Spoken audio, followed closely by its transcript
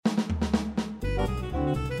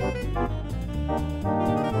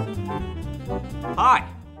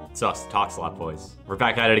It's us, the Talk Slot Boys. We're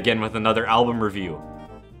back at it again with another album review.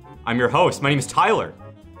 I'm your host. My name is Tyler.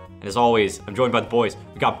 And as always, I'm joined by the boys.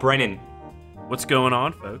 We got Brennan. What's going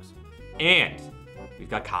on, folks? And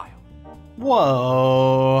we've got Kyle.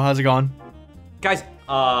 Whoa, how's it going? Guys,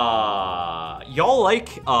 y'all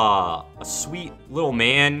like a sweet little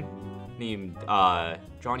man named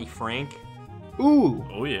Johnny Frank? Ooh,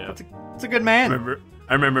 Oh yeah, that's a good man.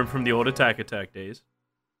 I remember him from the old Attack days.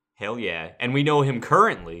 Hell yeah. And we know him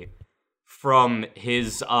currently from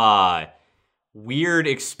his weird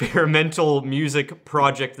experimental music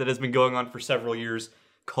project that has been going on for several years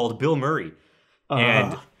called Bill Murray.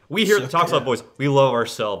 And we here at the Talk Slot Boys, we love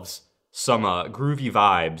ourselves some groovy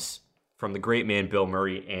vibes from the great man Bill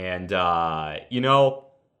Murray. And,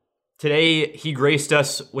 today he graced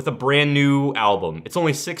us with a brand new album. It's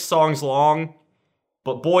only 6 songs long,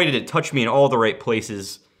 but boy, did it touch me in all the right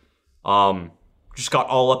places. Just got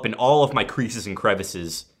all up in all of my creases and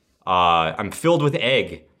crevices. I'm filled with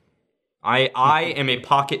egg. I am a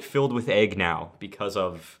pocket filled with egg now because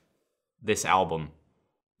of this album.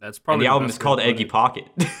 That's And probably the album is called Eggy Pocket.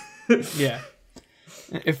 Yeah.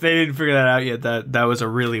 If they didn't figure that out yet, that was a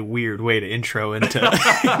really weird way to intro into what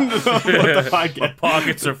the My podcast.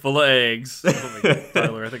 pockets are full of eggs. Oh my God,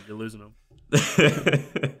 Tyler, I think you're losing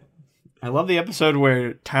them. I love the episode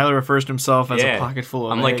where Tyler refers to himself as Yeah. a pocket full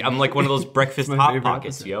of I'm like one of those breakfast my hot favorite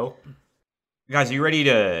pockets, episode. yo. Guys, are you ready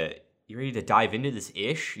to dive into this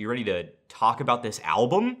ish? You ready to talk about this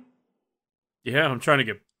album? Yeah, I'm trying to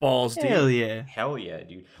get balls deep. Hell yeah. Hell yeah,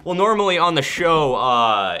 dude. Well, normally on the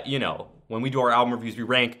show, when we do our album reviews, we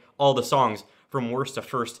rank all the songs from worst to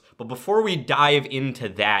first. But before we dive into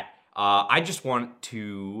that, I just want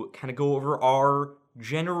to kind of go over our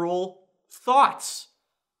general thoughts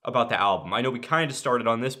about the album. I know we kind of started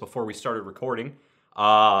on this before we started recording,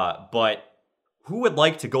 but who would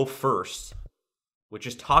like to go first with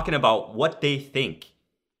just talking about what they think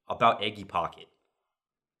about Eggy Pocket?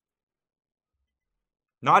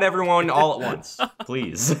 Not everyone all at once,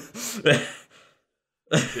 please. Yeah,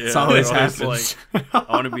 It's always I was happens. I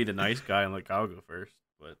want to be the nice guy and I'll go first,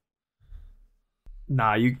 but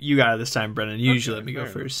Nah, you got it this time, Brennan. You usually Okay, let me go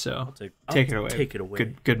fair first, so I'll take it away. Take it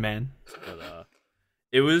away. Good man. But,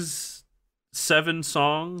 it was 7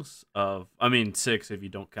 songs of, 6 if you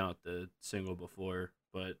don't count the single before,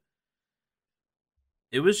 but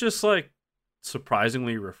it was just like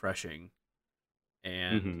surprisingly refreshing.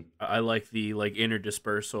 And I like the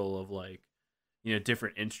interdispersal of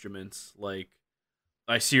different instruments. Like,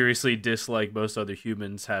 I seriously dislike most other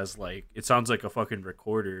humans has it sounds like a fucking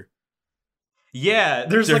recorder. Yeah,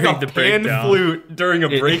 there's During like a the pan breakdown. flute during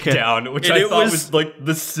a breakdown, which And I it thought was- was like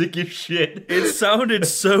the sickest shit. It sounded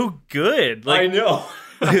so good. I know.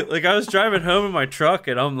 Like I was driving home in my truck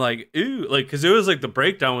and I'm like, ooh, because it was the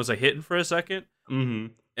breakdown was hitting for a second.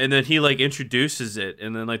 Mm-hmm. And then he introduces it,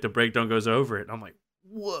 and then the breakdown goes over it, and I'm like,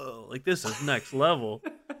 "Whoa! This is next level."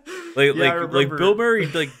 I remember. Bill Murray,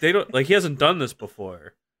 they don't he hasn't done this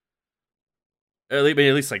before. At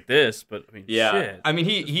least like this, but Yeah, shit. I mean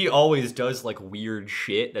he always does weird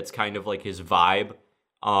shit. That's kind of his vibe.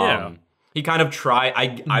 Yeah. He kind of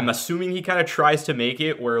I'm assuming he kind of tries to make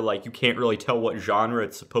it where you can't really tell what genre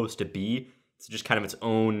it's supposed to be. It's just kind of its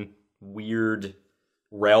own weird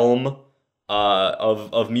realm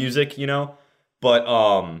of music,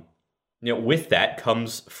 But with that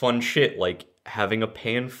comes fun shit like having a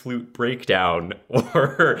pan flute breakdown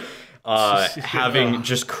or having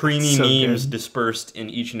just creamy So memes good. dispersed in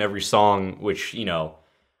each and every song, which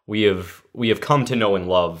we have come to know and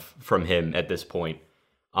love from him at this point.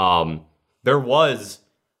 There was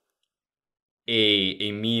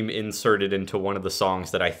a meme inserted into one of the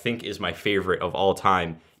songs that I think is my favorite of all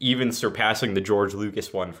time, even surpassing the George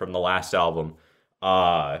Lucas one from the last album.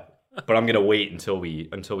 But I'm gonna wait until we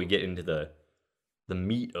get into the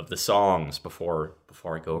meat of the songs before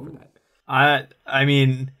I go over that. I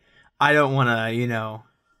mean, I don't want to,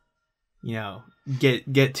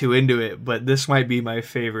 get too into it, but this might be my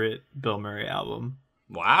favorite Bill Murray album.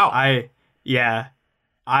 Wow. I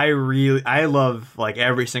love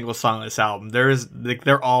every single song on this album.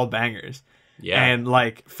 They're all bangers. Yeah. And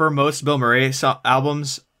for most Bill Murray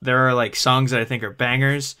albums, there are songs that I think are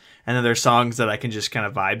bangers, and then there's songs that I can just kind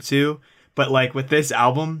of vibe to. But with this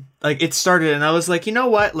album, it started and I was like, you know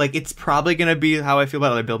what? It's probably gonna be how I feel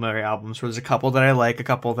about other Bill Murray albums, where there's a couple that I like, a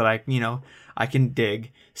couple that I can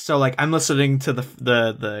dig. So I'm listening to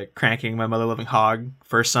the Cranking My Mother Living Hog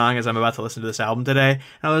first song as I'm about to listen to this album today,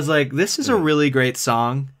 and I was like, this is a really great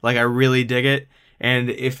song. I really dig it. And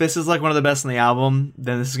if this is like one of the best on the album,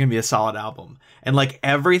 then this is gonna be a solid album. And like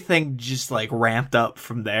everything just like ramped up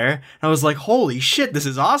from there. And I was like, holy shit, this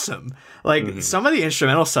is awesome. Like some of the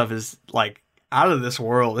instrumental stuff is like out of this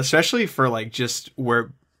world, especially for like just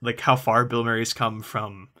where like how far Bill Murray's come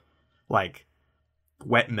from like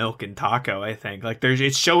Wet Milk and Taco. I think like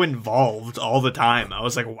it's so involved all the time. I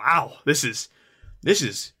was like, wow, this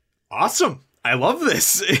is awesome. I love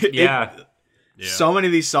this. Yeah. So many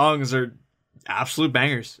of these songs are absolute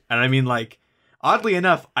bangers. And I mean, like, oddly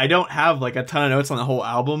enough, I don't have like a ton of notes on the whole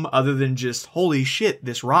album other than just, holy shit,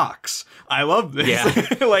 this rocks. I love this.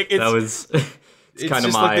 Yeah. Like, it's kind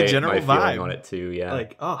of just my, like the general my feeling vibe on it too. Yeah.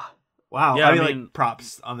 Like, oh, wow. Yeah, I mean, I mean, like,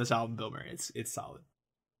 props on this album, Bill Murray. It's solid.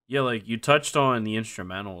 Yeah, like you touched on the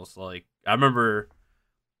instrumentals. Like I remember,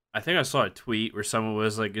 I think I saw a tweet where someone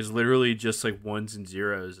was like, "Is literally just like ones and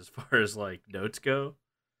zeros as far as like notes go."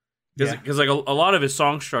 Because like a lot of his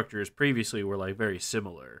song structures previously were like very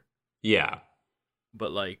similar. Yeah.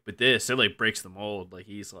 But this, it like breaks the mold. Like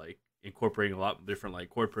he's like incorporating a lot of different like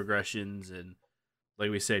chord progressions, and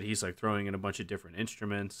like we said, he's like throwing in a bunch of different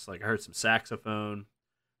instruments. Like I heard some saxophone,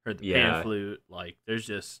 heard the pan flute. Like there's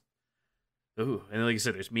just ooh, and like you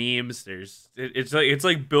said, there's memes. It's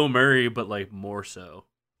like Bill Murray, but like more so.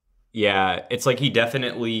 Yeah, it's like he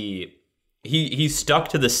definitely he stuck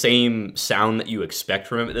to the same sound that you expect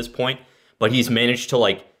from him at this point, but he's managed to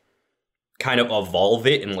like kind of evolve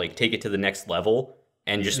it and like take it to the next level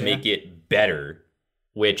and just make it better,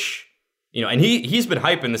 which, you know, and he's been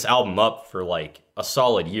hyping this album up for like a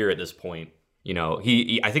solid year at this point. You know,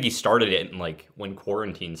 I think he started it in like when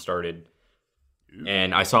quarantine started.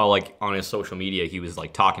 And I saw like on his social media, he was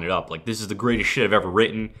like talking it up. Like, this is the greatest shit I've ever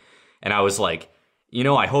written. And I was like, you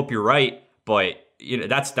know, I hope you're right. But, you know,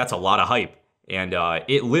 that's a lot of hype. And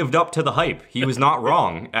it lived up to the hype. He was not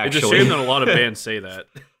wrong, actually. It's a shame that a lot of bands say that.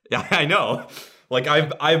 Yeah, I know. Like,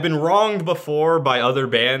 I've been wronged before by other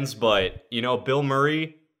bands, but, you know, Bill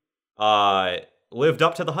Murray lived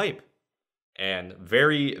up to the hype. And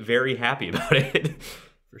very, very happy about it.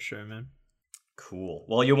 For sure, man. Cool.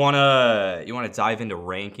 Well, you wanna dive into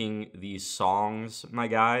ranking these songs, my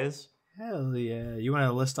guys? Hell yeah. You want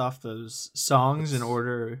to list off those songs in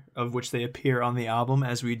order of which they appear on the album,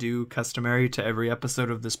 as we do customary to every episode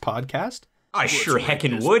of this podcast? I sure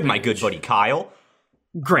heckin' would, my good buddy Kyle.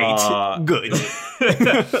 Great. Good.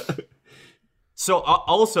 So,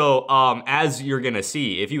 also, as you're gonna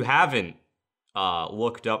see, if you haven't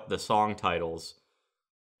looked up the song titles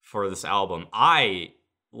for this album, I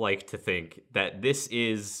like to think that this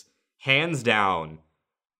is hands down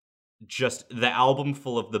just the album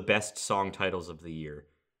full of the best song titles of the year.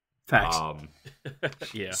 Facts.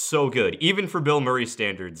 Yeah. So good. Even for Bill Murray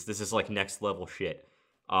standards, this is like next level shit.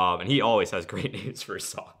 And he always has great names for his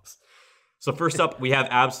songs. So first up, we have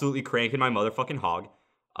Absolutely Crankin' My Motherfucking Hog,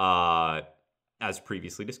 as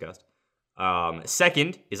previously discussed.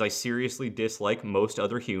 Second is I Seriously Dislike Most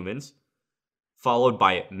Other Humans, followed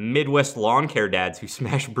by Midwest Lawn Care Dads Who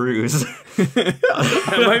Smash Brews.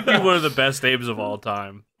 That might be one of the best names of all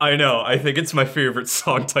time. I know. I think it's my favorite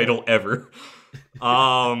song title ever.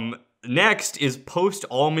 Next is Post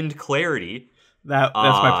Almond Clarity. That's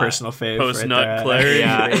my personal fave. Post right Nut there. Clarity.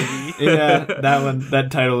 Yeah. Yeah, that one. That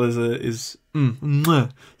title is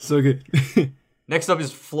so good. Next up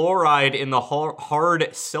is Fluoride in the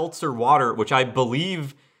Hard Seltzer Water, which I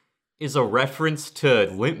believe is a reference to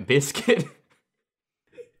Limp Bizkit.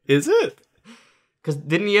 Is it? Because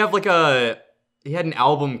didn't he have like he had an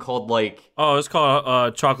album called like... Oh, it's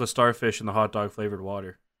called Chocolate Starfish in the Hot Dog Flavored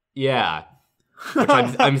Water. Yeah. Which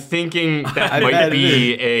I'm thinking that might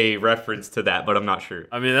be a reference to that, but I'm not sure.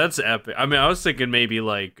 I mean, that's epic. I mean, I was thinking maybe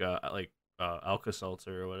like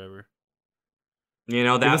Alka-Seltzer or whatever. You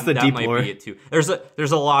know, that might be it too. There's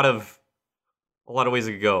a lot of ways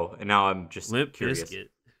to go, and now I'm just Limp curious. Bizkit.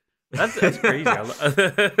 That's crazy.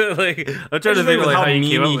 Like, I'm trying to think of like how how you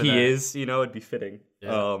came up memey with he that. is. You know, it'd be fitting.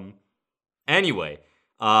 Yeah. Anyway,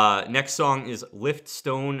 next song is Lift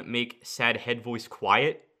Stone, Make Sad Head Voice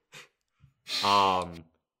Quiet. And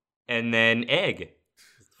then Egg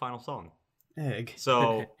is the final song. Egg.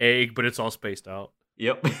 So Egg, but it's all spaced out.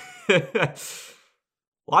 yep.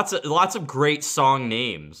 Lots of great song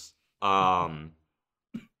names. But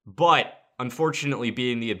unfortunately,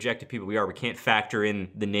 being the objective people we are, we can't factor in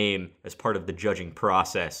the name as part of the judging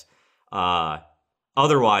process.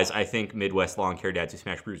 Otherwise, I think Midwest Lawn Care Dads Who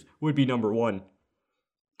Smash Brews would be number one,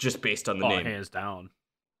 just based on the name. Hands down.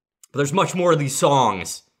 But there's much more of these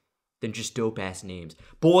songs than just dope-ass names.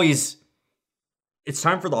 Boys, it's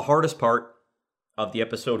time for the hardest part of the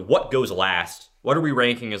episode. What goes last? What are we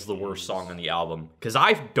ranking as the worst song on the album? Because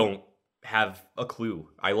I don't have a clue.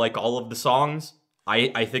 I like all of the songs.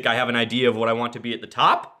 I think I have an idea of what I want to be at the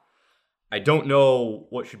top. I don't know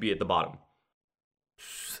what should be at the bottom.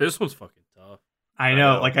 This one's fucking tough. I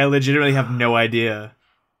know. know. Like, I legitimately have no idea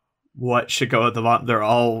what should go at the bottom. They're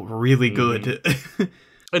all really good.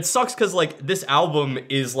 It sucks because, like, this album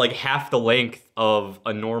is, like, half the length of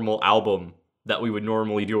a normal album that we would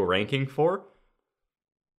normally do a ranking for.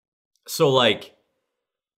 So, like,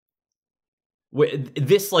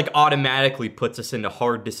 this, like, automatically puts us into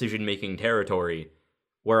hard decision-making territory.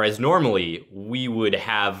 Whereas normally, we would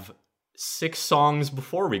have 6 songs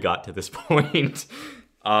before we got to this point.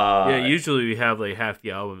 Yeah, usually we have like half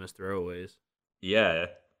the album as throwaways. Yeah.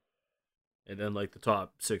 And then like the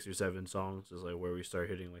top 6 or 7 songs is like where we start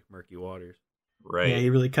hitting like murky waters. Right. Yeah,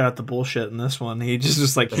 he really cut out the bullshit in this one. He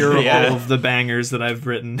just like, here are Yeah. all of the bangers that I've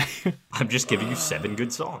written. I'm just giving you 7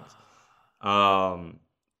 good songs.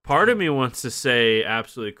 Part of me wants to say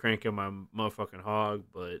absolutely cranking my motherfucking hog,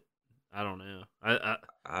 but I don't know.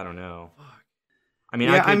 I don't know. Fuck. I mean,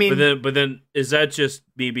 Yeah, I mean- but then is that just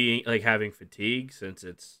me being like having fatigue since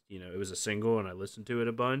it's, you know, it was a single and I listened to it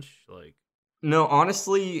a bunch? Like, no,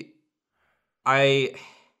 honestly, my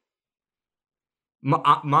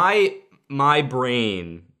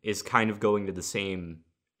brain is kind of going to the same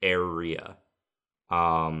area.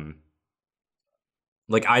 Like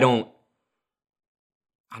I don't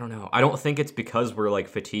know. I don't think it's because we're like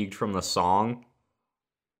fatigued from the song.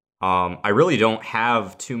 I really don't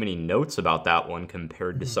have too many notes about that one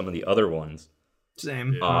compared to some of the other ones.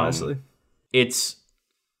 Same, Yeah. honestly. It's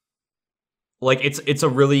like it's a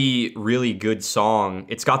really, really good song.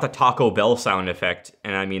 It's got the Taco Bell sound effect,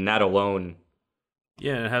 and I mean that alone.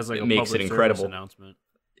 yeah, it has like It a makes public it service incredible. announcement.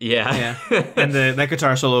 Yeah. Yeah. And that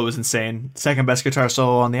guitar solo was insane. Second best guitar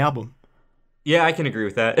solo on the album. Yeah, I can agree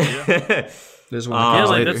with that. Yeah. There's one Yeah, that Yeah, comes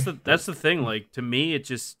like later. that's the thing. Like to me, it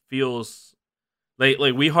just feels like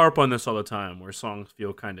we harp on this all the time, where songs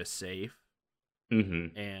feel kind of safe.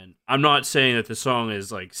 Mm-hmm. And I'm not saying that the song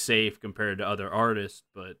is like safe compared to other artists,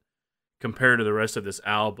 but compared to the rest of this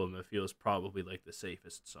album, it feels probably like the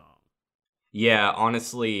safest song. Yeah,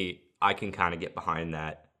 honestly, I can kind of get behind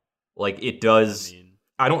that. Like it does. I mean,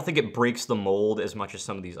 I don't think it breaks the mold as much as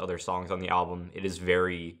some of these other songs on the album. It is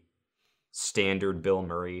very standard Bill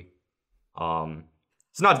Murray.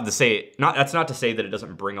 It's not to say that's not to say that it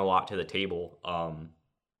doesn't bring a lot to the table.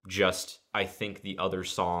 Just I think the other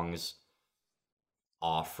songs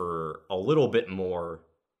offer a little bit more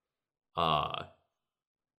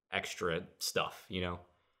extra stuff, you know?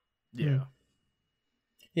 yeah.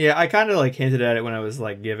 Yeah, I kind of like hinted at it when I was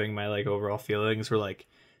like giving my like overall feelings for like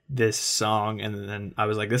this song, and then I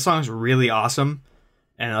was like, this song's really awesome,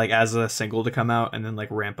 and like as a single to come out and then like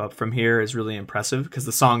ramp up from here is really impressive because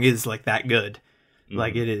the song is like that good.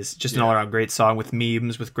 Like it is just an all around great song with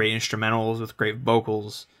memes, with great instrumentals, with great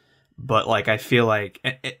vocals. But like I feel like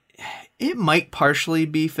it might partially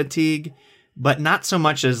be fatigue, but not so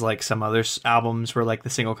much as like some other albums where like the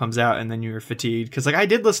single comes out and then you're fatigued. Because like I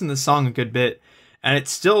did listen to the song a good bit, and it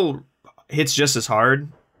still hits just as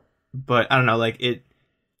hard. But I don't know, like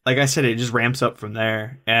I said, it just ramps up from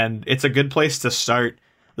there, and it's a good place to start.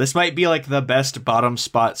 This might be like the best bottom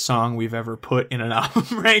spot song we've ever put in an album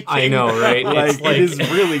ranking. I know, right? Like, It's like it is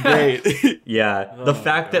really great. Yeah, Oh the my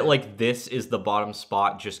fact that God. like this is the bottom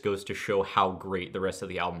spot just goes to show how great the rest of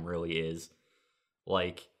the album really is.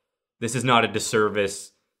 Like this is not a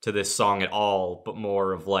disservice to this song at all, but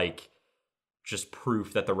more of like just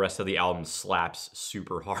proof that the rest of the album slaps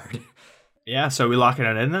super hard. Yeah, so we locking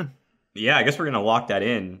it in then. Yeah, I guess we're gonna lock that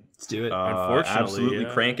in. Let's do it. Unfortunately, Absolutely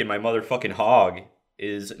yeah. cranking my motherfucking hog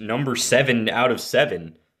is number 7 out of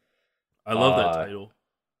 7. I love that Uh, title.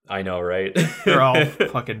 I know, right? They're all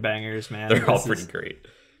fucking bangers, man. They're all This pretty is- great.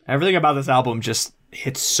 Everything about this album just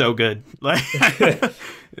hits so good. Like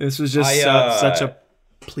this was just I, such a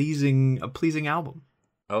pleasing album.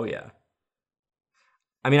 Oh yeah.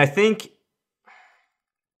 I mean, I think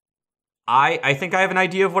I have an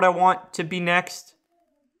idea of what I want to be next.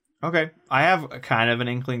 Okay, I have a kind of an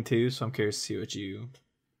inkling too, so I'm curious to see what you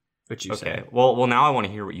Okay. say. Well, now I want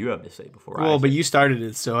to hear what you have to say before I Well, say. but you started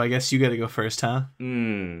it, so I guess you got to go first, huh?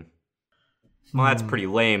 Well, that's pretty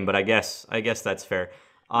lame, but I guess that's fair.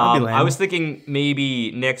 I'll be lame. I was thinking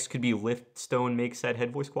maybe next could be Lift Stone Makes That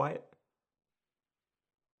Head Voice Quiet.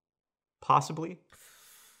 Possibly.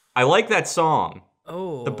 I like that song.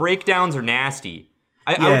 Oh, The breakdowns are nasty.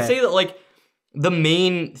 I Yeah. would say that like the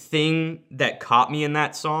main thing that caught me in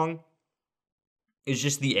that song is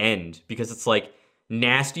just the end, because it's like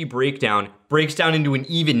nasty breakdown, breaks down into an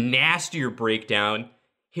even nastier breakdown,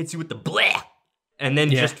 hits you with the blah, and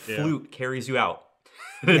then Yeah. just flute carries you out.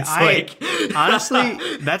 It's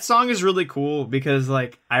Honestly, that song is really cool because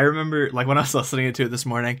like I remember like when I was listening to it this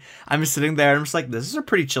morning, I'm just sitting there and I'm just like, this is a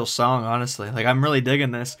pretty chill song, honestly. Like I'm really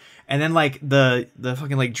digging this. And then like the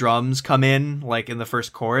fucking like drums come in like in the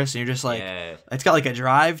first chorus and you're just like, yeah. it's got like a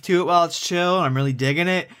drive to it while it's chill and I'm really digging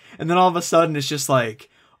it. And then all of a sudden it's just like,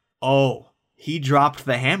 oh, he dropped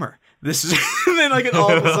the hammer. This is and then like it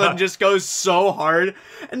all of a sudden just goes so hard.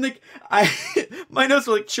 And like my notes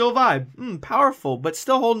were like chill vibe, powerful, but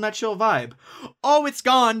still holding that chill vibe. Oh, it's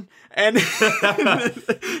gone. And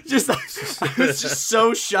just I was just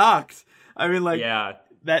so shocked. I mean like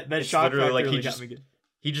that shock factor like really got me good.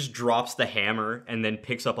 He just drops the hammer and then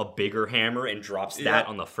picks up a bigger hammer and drops that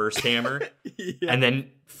on the first hammer. And then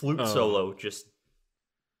flute solo just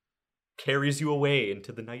carries you away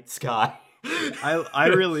into the night sky. I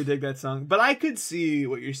really dig that song, but I could see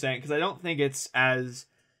what you're saying because I don't think it's as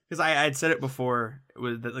because I had said it before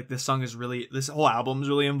that like this whole album is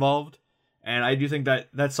really involved, and I do think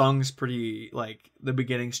that song's pretty like the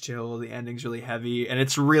beginning's chill, the ending's really heavy, and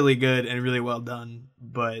it's really good and really well done.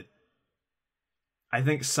 But I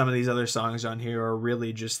think some of these other songs on here are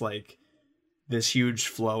really just like this huge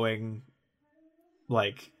flowing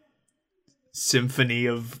like symphony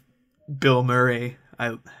of Bill Murray.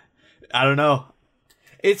 I don't know.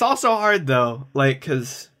 It's also hard though, like,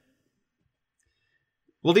 cause.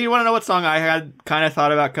 Well, do you want to know what song I had kind of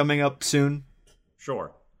thought about coming up soon?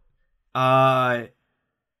 Sure. So I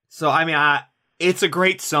mean, it's a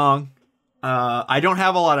great song. I don't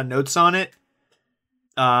have a lot of notes on it.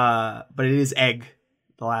 But it is Egg,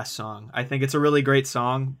 the last song. I think it's a really great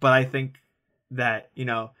song, but I think that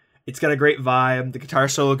it's got a great vibe. The guitar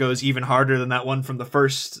solo goes even harder than that one from the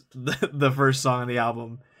first song on the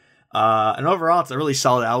album. And overall, it's a really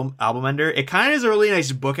solid album ender. It kind of is a really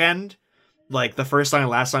nice bookend, like the first song and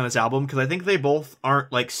last song of this album, because I think they both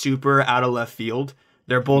aren't like super out of left field.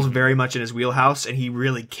 They're both very much in his wheelhouse, and he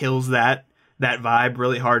really kills that vibe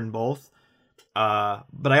really hard in both.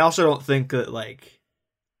 But I also don't think that like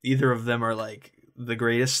either of them are like the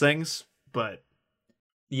greatest things. But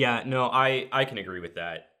yeah, no, I can agree with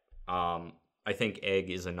that. I think Egg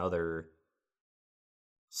is another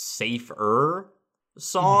safer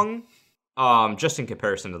song, just in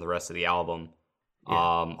comparison to the rest of the album.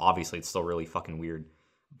 Obviously it's still really fucking weird,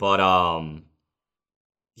 but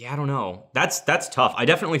yeah, I don't know. That's tough. I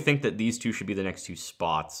definitely think that these two should be the next two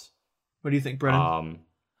spots. What do you think, Brennan?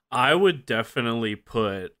 I would definitely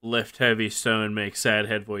put Lift Heavy Stone, Make Sad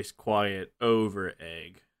Head Voice Quiet over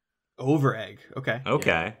Egg. Over Egg, okay.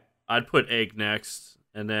 Yeah. I'd put Egg next,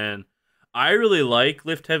 and then I really like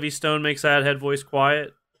Lift Heavy Stone, Make Sad Head Voice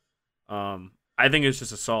Quiet. I think it's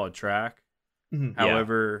just a solid track. Mm-hmm.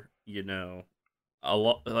 However, a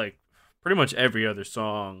lot like pretty much every other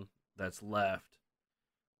song that's left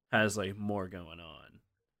has like more going on.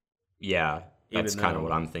 Yeah, that's kind of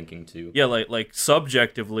what I'm thinking too. Yeah, like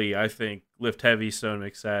subjectively, I think Lift Heavy Stone,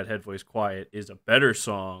 Make Sad Head Voice Quiet is a better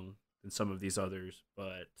song than some of these others,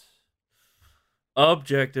 but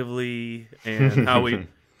objectively and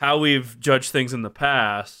how we've judged things in the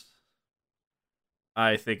past,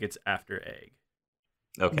 I think it's after Egg.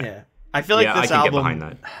 Okay. Yeah. I feel like this I can album, get behind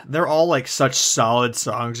that. They're all like such solid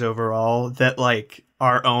songs overall that like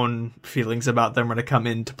our own feelings about them are going to come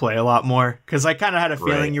into play a lot more. Because I kind of had a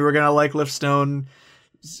feeling you were going to like Lift Stone,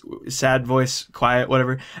 Sad Voice, Quiet,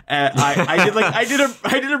 whatever.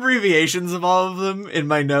 I did abbreviations of all of them in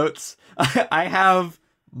my notes. I have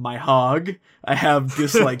My Hog. I have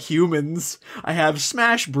Dislike Humans. I have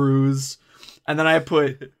Smash Brews. And then I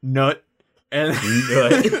put Nut. And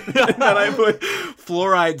then I put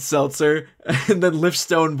Fluoride Seltzer, and then Lift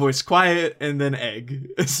Stone Voice Quiet, and then Egg.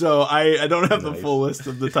 So I don't have the full list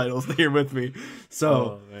of the titles here with me.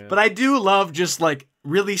 So, but I do love just like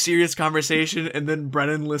really serious conversation, and then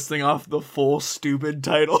Brennan listing off the full stupid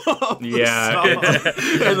title of the song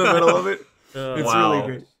in the middle of it. It's really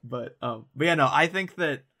great. But yeah, no, I think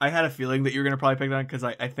that I had a feeling that you were gonna probably pick that because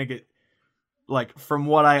I think it. Like from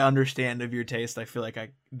what I understand of your taste, I feel like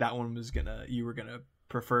that one was you were gonna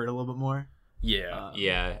prefer it a little bit more. Yeah,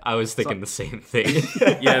 yeah, I was thinking the same thing.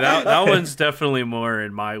 Yeah, that one's definitely more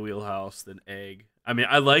in my wheelhouse than Egg. I mean,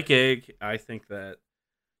 I like Egg. I think that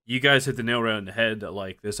you guys hit the nail right on the head that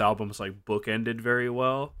like this album's like bookended very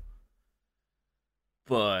well,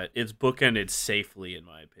 but it's bookended safely in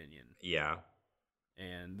my opinion. Yeah,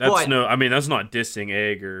 and that's that's not dissing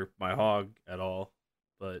Egg or My Hog at all,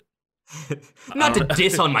 but. Not to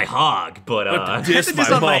diss on My Hog, but diss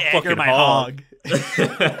my fucking hog.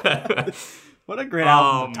 What a great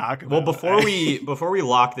album to talk about. Well, before we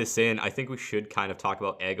lock this in, I think we should kind of talk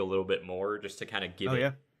about Egg a little bit more, just to kind of give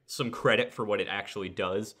it some credit for what it actually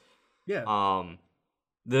does. Yeah.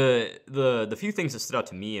 The few things that stood out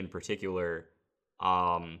to me in particular,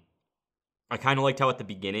 I kind of liked how at the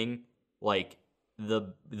beginning, like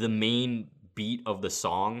the main beat of the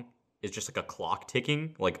song is just like a clock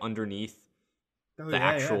ticking, like underneath the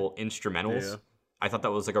actual instrumentals. Yeah. I thought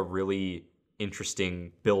that was like a really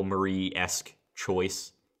interesting Bill Murray-esque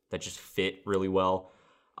choice that just fit really well.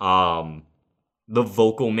 The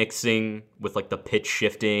vocal mixing with like the pitch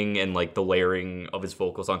shifting and like the layering of his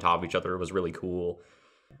vocals on top of each other was really cool.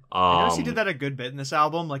 I noticed he did that a good bit in this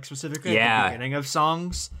album, like specifically at the beginning of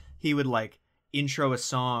songs. He would like intro a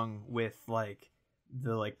song with like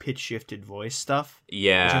the like pitch shifted voice stuff.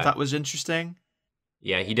 Yeah. Which I thought was interesting.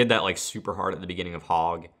 Yeah, he did that like super hard at the beginning of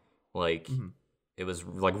Hog. Like it was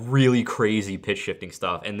like really crazy pitch shifting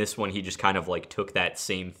stuff. And this one he just kind of like took that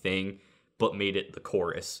same thing but made it the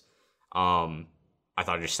chorus. I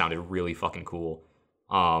thought it just sounded really fucking cool.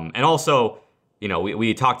 And also, you know,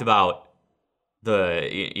 we talked about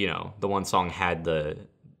the one song had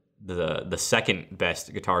the second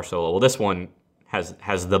best guitar solo. Well, this one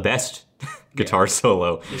has the best guitar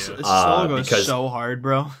solo. This solo goes so hard,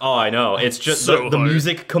 bro. Oh, I know. It's just the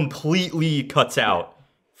music completely cuts out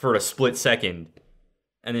for a split second,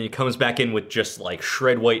 and then it comes back in with just like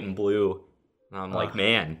shred white and blue. And I'm like,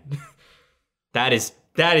 man, that is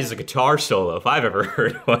a guitar solo if I've ever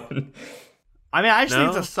heard one. I mean, I just think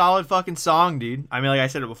it's a solid fucking song, dude. I mean, like I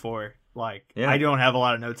said it before, like I don't have a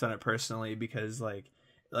lot of notes on it personally because like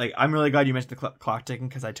I'm really glad you mentioned the clock ticking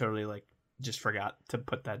because I totally like just forgot to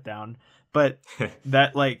put that down. But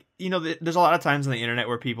that like, you know, there's a lot of times on the internet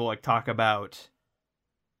where people like talk about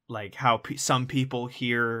like how some people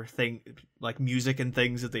hear like music and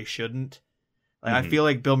things that they shouldn't. Like I feel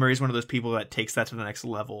like Bill Murray's one of those people that takes that to the next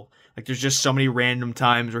level. Like there's just so many random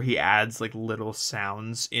times where he adds like little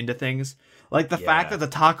sounds into things. Like the fact that the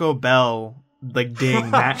Taco Bell like ding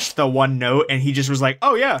matched the one note and he just was like,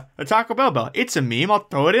 oh yeah, a Taco Bell bell. It's a meme. I'll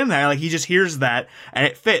throw it in there. Like he just hears that and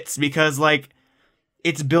it fits because like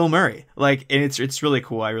it's Bill Murray. Like, and it's really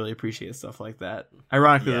cool. I really appreciate stuff like that.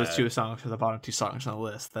 Ironically, those two songs are the bottom two songs on the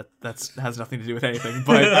list. That has nothing to do with anything,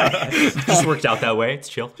 but just worked out that way. It's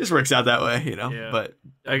chill. Just works out that way, you know. Yeah. But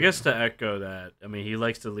I guess to echo that, I mean, he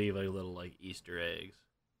likes to leave like little like Easter eggs.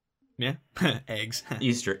 Yeah, eggs.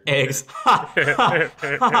 Easter eggs. Am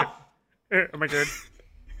I good?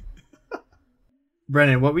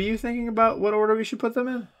 Brennan, what were you thinking about? What order we should put them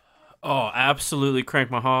in? Oh, absolutely! Crank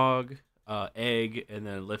my hog. Egg, and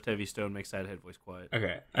then lift heavy stone, make side head voice quiet.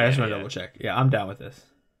 Okay, I just want to double check. Yeah, I'm down with this.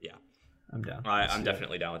 Yeah, I'm down. I'm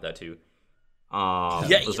definitely down with that too.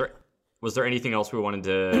 Was there anything else we wanted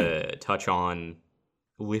to touch on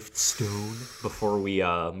lift stone before we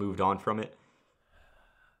moved on from it?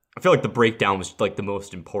 I feel like the breakdown was like the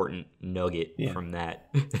most important nugget from that.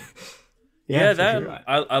 Yeah, that sure.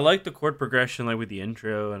 I like the chord progression, like with the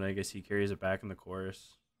intro, and I guess he carries it back in the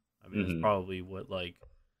chorus. I mean, it's probably what like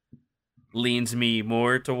leans me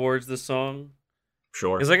more towards the song.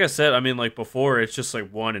 Sure. Because like I said, I mean, like before, it's just like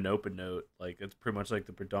one and open note. Like it's pretty much like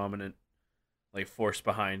the predominant like force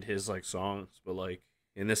behind his like songs. But like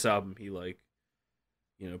in this album, he like,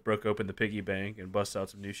 you know, broke open the piggy bank and bust out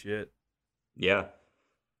some new shit. Yeah.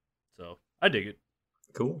 So I dig it.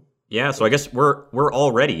 Cool. Yeah. So I guess we're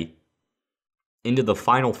already into the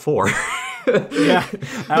final four. Yeah,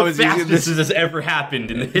 that was fastest this has ever happened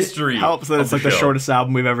in the history. Helps that it's like the shortest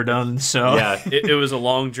album we've ever done. So yeah, it was a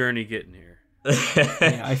long journey getting here.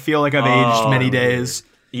 Yeah, I feel like I've aged many days.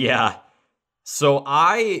 Yeah. So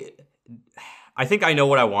I think I know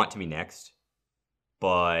what I want to be next,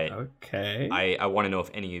 but okay, I want to know if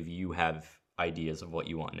any of you have ideas of what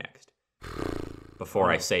you want next before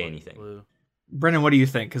I say anything. Brennan, what do you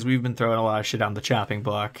think? Because we've been throwing a lot of shit on the chopping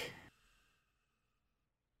block.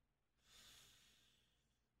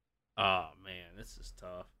 Oh man, this is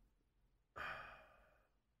tough.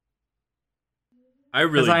 I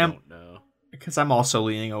really don't know. Because I'm also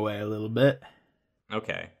leaning away a little bit.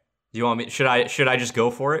 Okay. Do you want me? Should I just go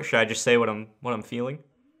for it? Should I just say what I'm feeling?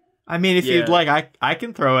 I mean, if you'd like, I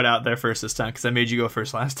can throw it out there first this time because I made you go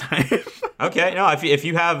first last time. Okay. No, if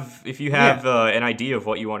you have an idea of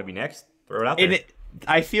what you want to be next, throw it out there.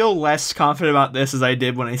 I feel less confident about this as I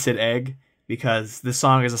did when I said egg. Because this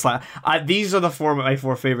song is a slap. These are my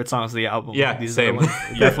four favorite songs of the album. Yeah, these same. Are the ones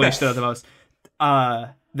that definitely stood out the most.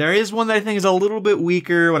 There is one that I think is a little bit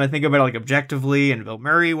weaker when I think about it like objectively and Bill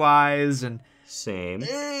Murray wise and same.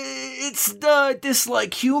 It's the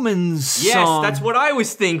Dislike Humans Yes, song. that's what I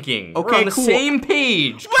was thinking. Okay, we're on the cool. same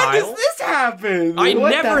page, When Kyle. does this happen? It What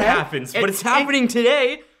never the heck? happens, but it's happening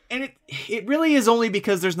today. And it really is only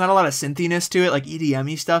because there's not a lot of synthiness to it, like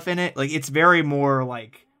EDM-y stuff in it. Like it's very more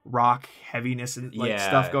like rock heaviness and like Yeah.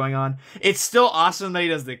 stuff going on. It's still awesome that he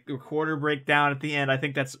does the recorder breakdown at the end. I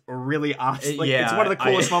think that's really awesome. Like, it's one of the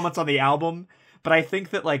coolest moments on the album. But I think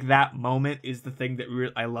that like that moment is the thing that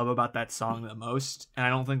I love about that song the most, and I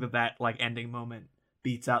don't think that like ending moment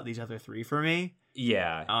beats out these other three for me.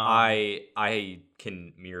 Yeah, I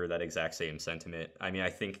can mirror that exact same sentiment. I mean, I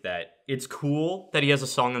think that it's cool that he has a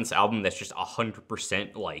song on this album that's just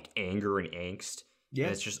 100% like anger and angst. Yeah,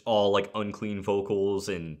 And it's just all like unclean vocals,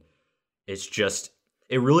 and it's just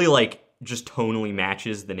it really like just tonally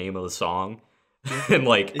matches the name of the song, and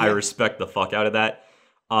like I respect the fuck out of that.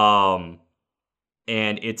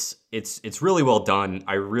 And it's really well done.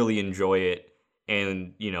 I really enjoy it,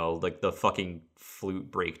 and you know, like the fucking flute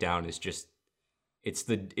breakdown is just it's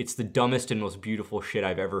the dumbest and most beautiful shit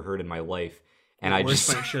I've ever heard in my life, and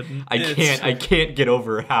I can't get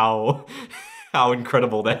over how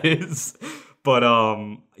incredible that is. But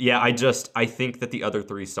yeah, I think that the other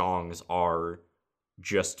three songs are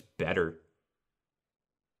just better,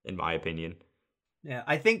 in my opinion. Yeah,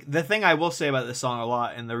 I think the thing I will say about this song a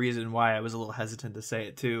lot, and the reason why I was a little hesitant to say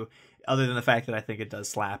it too, other than the fact that I think it does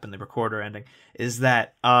slap in the recorder ending, is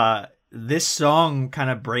that this song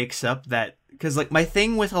kind of breaks up that, because like my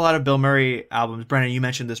thing with a lot of Bill Murray albums, Brennan, you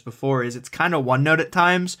mentioned this before, is it's kind of one note at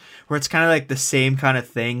times, where it's kind of like the same kind of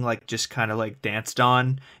thing, like just kind of like danced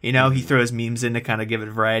on. You know, he throws memes in to kind of give it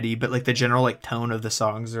variety, but like the general like tone of the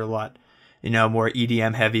songs are a lot, you know, more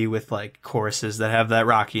EDM heavy with like choruses that have that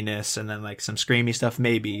rockiness, and then like some screamy stuff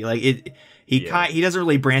maybe. Like he doesn't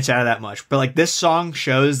really branch out of that much, but like this song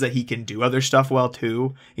shows that he can do other stuff well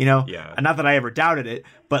too, you know. Yeah. And not that I ever doubted it,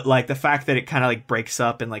 but like the fact that it kind of like breaks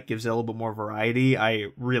up and like gives it a little bit more variety, I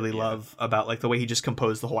really love about like the way he just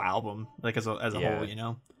composed the whole album, like as a whole, you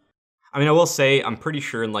know. I mean, I will say I'm pretty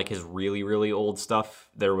sure in like his really really old stuff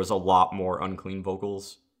there was a lot more unclean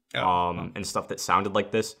vocals, and stuff that sounded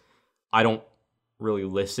like this. I don't really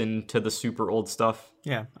listen to the super old stuff.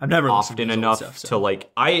 Yeah, I've never listened to enough stuff, so. to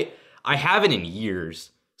like I haven't in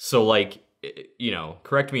years. So like, you know,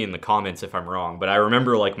 correct me in the comments if I'm wrong, but I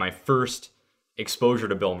remember like my first exposure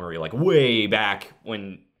to Bill Murray, like way back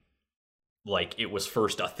when like it was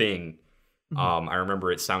first a thing. I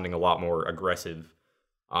remember it sounding a lot more aggressive.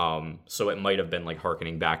 So it might have been like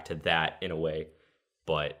harkening back to that in a way,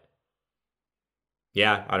 but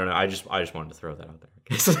yeah, I don't know. I just wanted to throw that out there.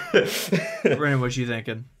 Brennan, what you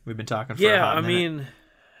thinking? We've been talking for a hot minute. Mean,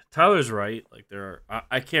 Tyler's right. Like there are,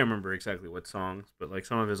 I can't remember exactly what songs, but like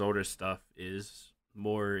some of his older stuff is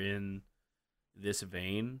more in this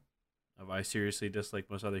vein of I seriously dislike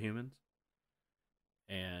most other humans,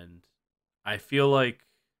 and I feel like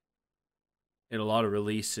in a lot of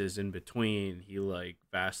releases in between, he like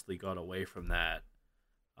vastly got away from that.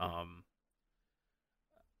 I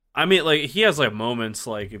mean, like he has like moments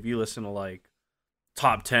like if you listen to like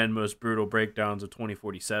top 10 most brutal breakdowns of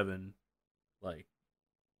 2047, like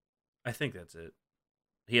I think that's it.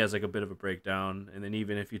 He has like a bit of a breakdown, and then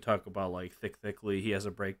even if you talk about like thickly, he has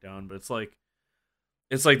a breakdown, but it's like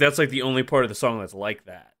that's like the only part of the song that's like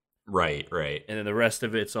that. Right. And then the rest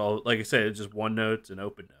of it's all, like I said, it's just one notes and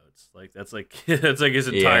open notes. Like that's like that's like his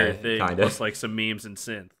entire thing, kinda. plus like some memes and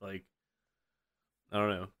synth. Like I don't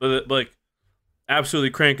know, but like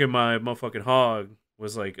absolutely cranking my motherfucking hog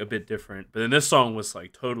was like a bit different, but then this song was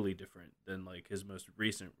like totally different than like his most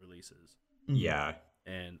recent releases. Yeah,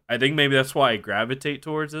 and I think maybe that's why I gravitate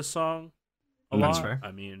towards this song a lot. That's fair.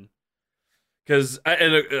 I mean, because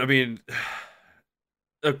I mean,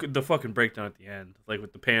 the fucking breakdown at the end, like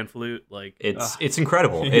with the pan flute, like it's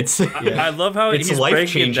incredible. It's I love how it's he's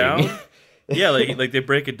breaking it down. Yeah, like they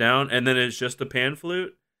break it down, and then it's just the pan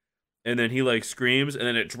flute. And then he like screams, and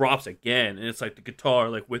then it drops again, and it's like the guitar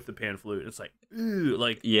like with the pan flute. It's like, ooh,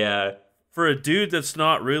 like yeah, for a dude that's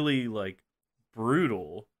not really like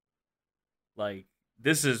brutal, like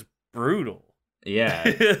this is brutal. Yeah,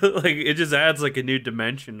 like it just adds like a new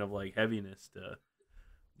dimension of like heaviness to,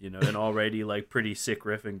 you know, an already like pretty sick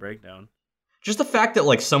riffing breakdown. Just the fact that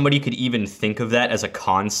like somebody could even think of that as a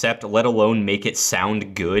concept, let alone make it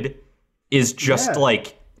sound good, is just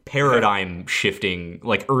like paradigm shifting,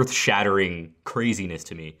 like earth shattering craziness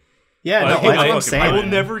to me. Yeah, no, I'm saying. I will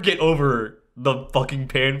never get over the fucking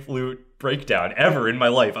pan flute breakdown ever in my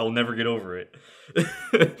life. I will never get over it.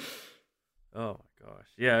 Oh my gosh,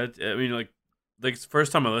 yeah. I mean, like the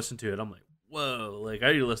first time I listened to it, I'm like, whoa, like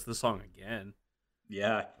I need to listen to this song again.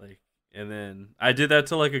 Yeah, like, and then I did that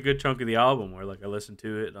to like a good chunk of the album, where like I listened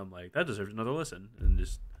to it and I'm like, that deserves another listen, and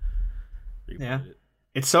just replayed it.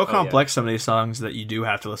 It's so complex, some of these songs, that you do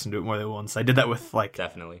have to listen to it more than once. I did that with like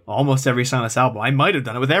definitely almost every song on this album. I might have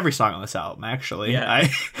done it with every song on this album, actually. Yeah.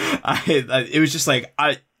 I it was just like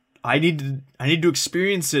I need to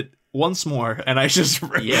experience it once more, and I just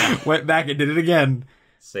Yeah. went back and did it again.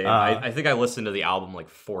 Same. I think I listened to the album like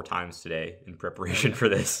 4 times today in preparation for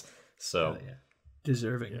this. So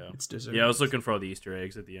Deserving. Yeah. It's deserving. Yeah, I was looking for all the Easter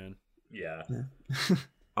eggs at the end. yeah.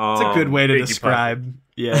 It's a good way to Iggy describe.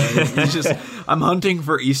 Yeah, it's just I'm hunting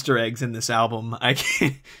for Easter eggs in this album. I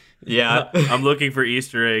can't. Yeah. I'm looking for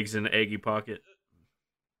Easter eggs in Eggy Pocket.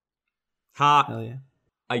 Ha. Hell yeah.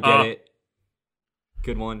 I get it.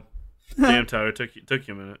 Good one. Damn, Tyler, took you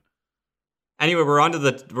a minute. Anyway, we're on to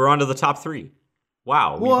the top 3.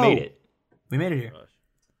 Wow, we Whoa. made it We made it here. Gosh.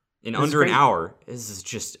 in This is under an great. hour. This is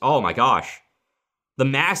just, oh my gosh. The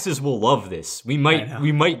masses will love this. We know.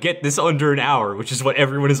 might get this under an hour, which is what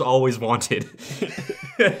everyone has always wanted.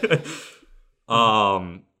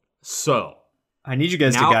 So I need you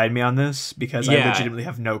guys Now- to guide me on this because I Yeah. legitimately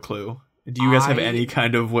have no clue. Do you guys have I- any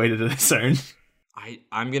kind of way to discern?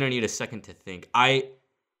 I'm gonna need a second to think.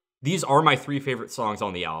 These are my 3 favorite songs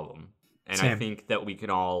on the album, and I Same. think that we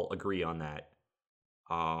can all agree on that.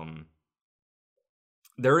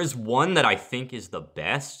 There is one that I think is the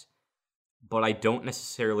best, but I don't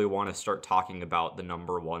necessarily want to start talking about the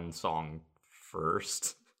number 1 song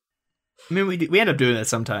first. I mean, we end up doing that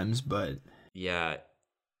sometimes, but Yeah,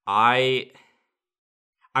 I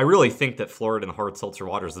really think that "Florida and the Hard Seltzer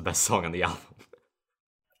Water" is the best song on the album.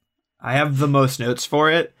 I have the most notes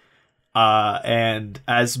for it. And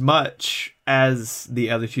as much as the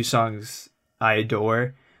other 2 songs I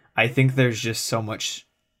adore, I think there's just so much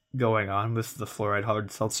going on with the Fluoride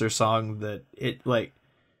Hard Seltzer song that it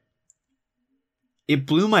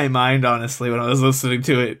blew my mind, honestly, when I was listening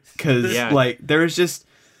to it. Because, Yeah. there's just...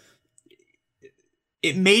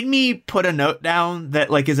 It made me put a note down that,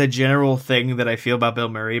 is a general thing that I feel about Bill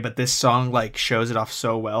Murray, but this song, shows it off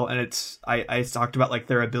so well. And it's... I talked about,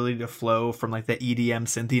 their ability to flow from, the EDM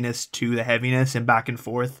synthiness to the heaviness and back and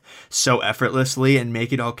forth so effortlessly and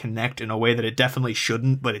make it all connect in a way that it definitely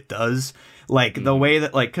shouldn't, but it does. The way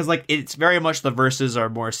that, because, it's very much the verses are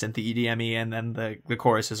more synthy EDM-y, and then the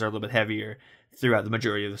choruses are a little bit heavier throughout the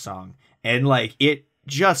majority of the song. And, it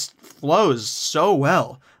just flows so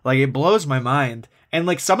well. It blows my mind. And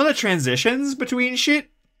some of the transitions between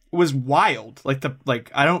shit was wild.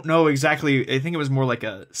 I don't know exactly. I think it was more like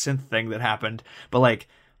a synth thing that happened. But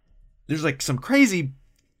there's some crazy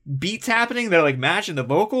beats happening that are matching the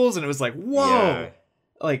vocals, and it was whoa.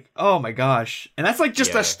 Yeah. Oh my gosh. And that's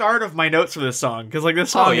just Yeah. the start of my notes for this song, because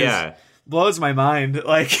this song blows my mind.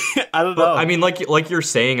 I don't know. But, I mean, like you're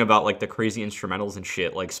saying about the crazy instrumentals and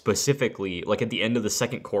shit. Specifically, at the end of the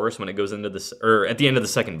second chorus when it goes into this, or at the end of the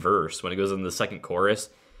second verse when it goes into the second chorus,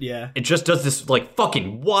 yeah. it just does this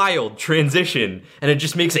fucking wild transition, and it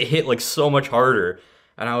just makes it hit so much harder.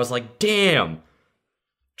 And I was like, damn,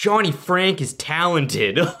 Johnny Frank is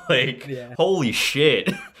talented. Yeah. Holy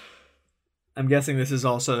shit. I'm guessing this is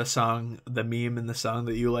also the meme in the song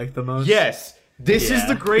that you like the most. Yes. This is Yeah.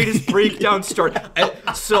 the greatest breakdown start.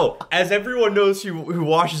 So, as everyone knows who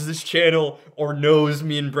watches this channel or knows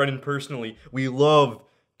me and Brennan personally, we love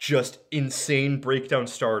just insane breakdown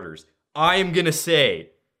starters. I am gonna say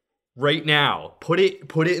right now, put it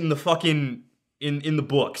in the fucking in the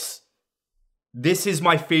books. This is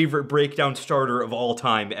my favorite breakdown starter of all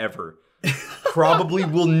time ever. Probably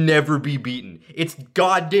will never be beaten. It's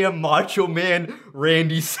goddamn Macho Man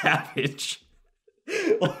Randy Savage.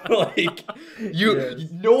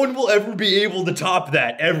 No one will ever be able to top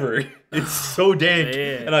that ever. It's so dank,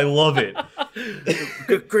 Man. and I love it.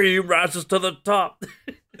 Good cream rises to the top.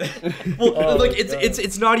 Well,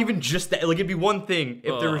 it's not even just that. It'd be one thing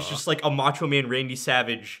if there was just a Macho Man Randy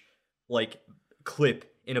Savage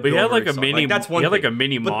clip in a. But he had Bill a Murray song. mini. That's one he had thing. a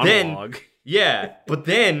mini But then- monologue. Yeah, but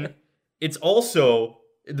then it's also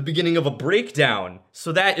at the beginning of a breakdown,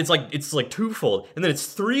 so that it's twofold, and then it's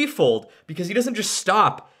threefold because he doesn't just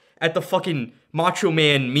stop at the fucking Macho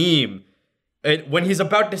Man meme. And when he's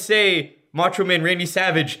about to say Macho Man Randy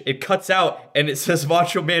Savage, it cuts out and it says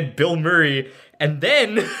Macho Man Bill Murray, and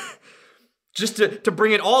then just to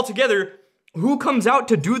bring it all together, who comes out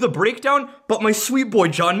to do the breakdown but my sweet boy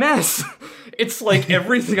John Mess? It's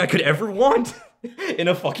everything I could ever want in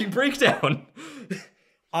a fucking breakdown.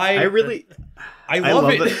 I love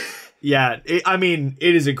it. Yeah,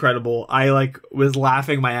 it is incredible. I was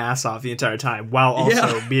laughing my ass off the entire time while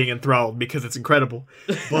also being enthralled because it's incredible.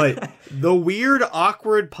 But the weird,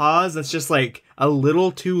 awkward pause that's just a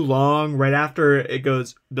little too long right after it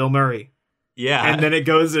goes Bill Murray, Yeah. and then it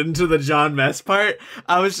goes into the John Mess part.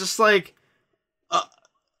 I was just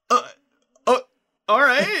all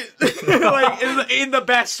right, in the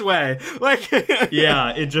best way.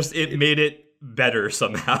 Yeah, it made it better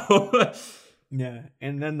somehow. Yeah,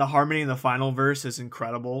 and then the harmony in the final verse is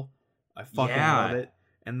incredible. I fucking Yeah. love it.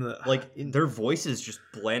 And Their voices just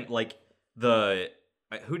blend. Like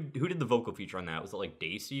who did the vocal feature on that? Was it like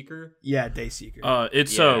Dayseeker? yeah, Dayseeker.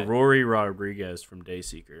 It's Yeah. Rory Rodriguez from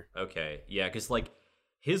Dayseeker. Okay, yeah, because like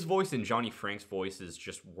his voice and Johnny Frank's voices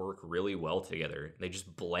just work really well together. They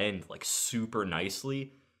just blend like super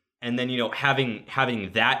nicely. And then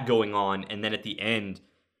having that going on, and then at the end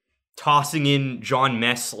tossing in John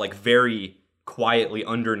Mess like very quietly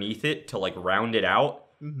underneath it to like round it out.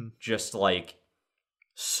 Just like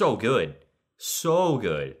so good. So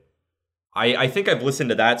good. I think I've listened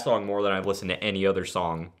to that song more than I've listened to any other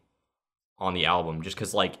song on the album, just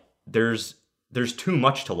because like there's too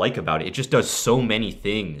much to like about it. It just does so many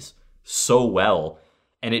things so well,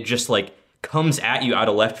 and it just like comes at you out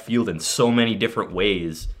of left field in so many different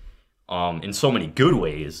ways, in so many good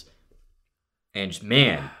ways. And just,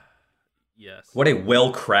 man, Yes. what a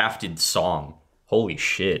well-crafted song. Holy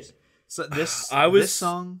shit. So this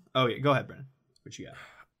song. Oh yeah, go ahead, Brennan. What you got?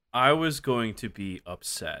 I was going to be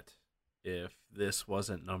upset if this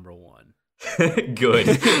wasn't number one. Good.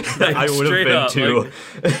 I would have Straight been up, too.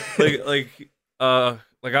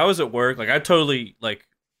 Like I was at work, like I totally like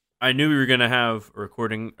I knew we were gonna have a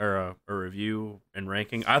recording or a review and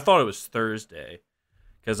ranking. I thought it was Thursday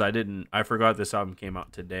because I forgot this album came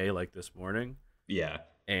out today, like this morning. Yeah.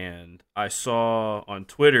 And I saw on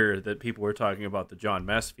Twitter that people were talking about the John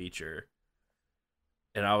Mess feature,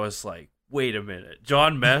 and I was like, wait a minute,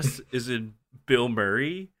 John Mess is in Bill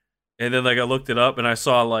Murray? And then like I looked it up and I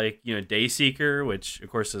saw like, Dayseeker, which of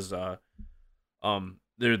course is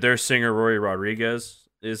their singer Rory Rodriguez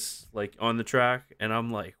is like on the track, and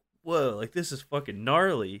I'm like, whoa, like this is fucking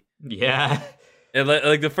gnarly. Yeah. And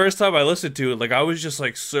like the first time I listened to it, like I was just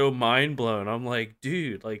like so mind blown. I'm like,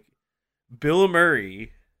 dude, like Bill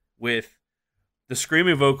Murray with the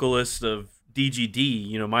screaming vocalist of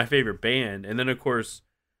DGD, my favorite band, and then of course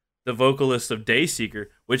the vocalist of Dayseeker,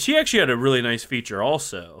 which he actually had a really nice feature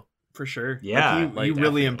also. For sure. Yeah, Like, you really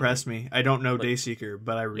definitely. impressed me. I don't know Like- Dayseeker,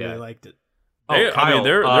 but I really Yeah. liked it. Kyle,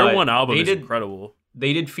 their one album they is did- incredible.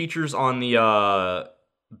 They did features on the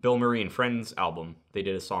Bill Murray and Friends album. They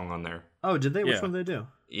did a song on there. Oh, did they? Which Yeah. one did they do?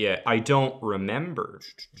 Yeah, I don't remember,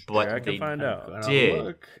 but Yeah, I can they find out. Gonna did.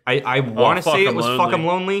 look. I want to Fuck say it 'Em was Lonely. Fuck 'Em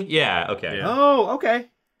Lonely. Yeah, okay. Yeah. Oh, okay.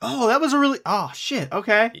 Oh, that was a really. Oh shit.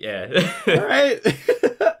 Okay. Yeah. All right.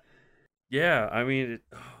 Yeah, I mean,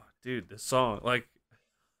 dude, the song, like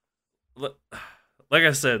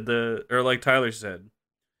I said, like Tyler said,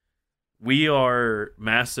 we are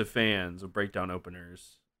massive fans of breakdown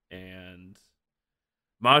openers, and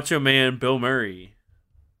Macho Man Bill Murray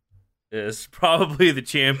is probably the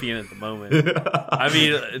champion at the moment. I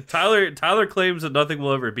mean, Tyler claims that nothing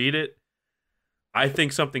will ever beat it. I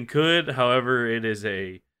think something could. However, it is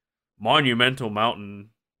a monumental mountain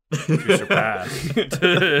to surpass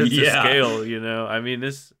to Yeah. scale. I mean,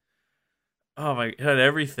 this. Oh my! It had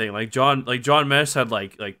everything. Like John Mess had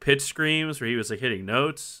like pitch screams where he was like hitting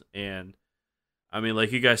notes, and I mean,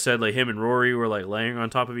 like you guys said, like him and Rory were like laying on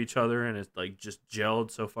top of each other, and it like just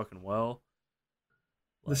gelled so fucking well.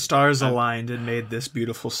 The stars aligned and made this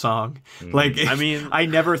beautiful song. Mm. Like, I mean- I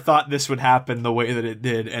never thought this would happen the way that it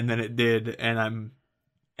did, and then it did, and I'm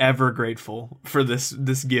ever grateful for this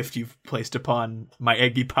gift you've placed upon my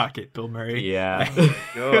eggy pocket, Bill Murray. Yeah.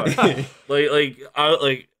 God.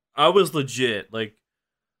 I was legit like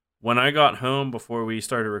when I got home before we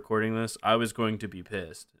started recording this, I was going to be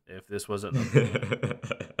pissed if this wasn't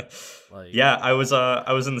like Yeah, I was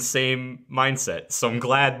in the same mindset. So I'm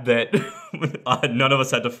glad that none of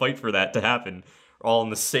us had to fight for that to happen. We're all on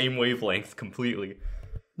the same wavelength completely.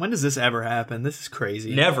 When does this ever happen? This is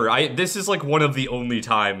crazy. Never. This is like one of the only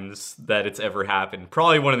times that it's ever happened.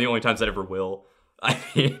 Probably one of the only times that ever will. I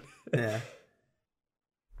mean, Yeah.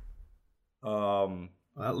 um,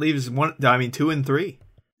 Well, that leaves 2 and 3.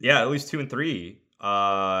 yeah, at least 2 and 3.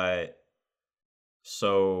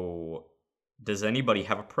 So does anybody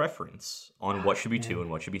have a preference on what should be 2 and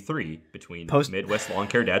what should be 3 between Midwest Lawn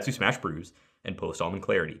Care Dads Who Smash Brews and Post Almond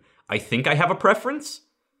Clarity? I think I have a preference.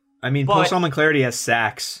 I mean, But- Post Almond Clarity has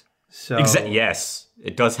sax. So Yes,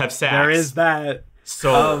 it does have sax. there is that.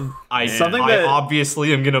 So I something that-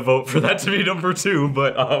 obviously am gonna vote for that to be number 2,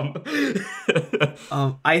 but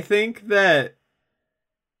I think that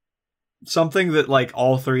something that like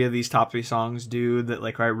all 3 of these top 3 songs do that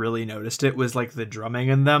like I really noticed it was like the drumming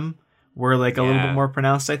in them were like a little Yeah. bit more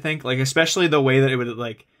pronounced. I think like especially the way that it would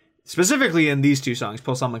like specifically in these 2 songs,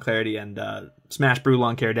 Post Almond Clarity and Smash Brew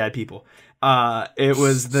Lawn Care Dad People. It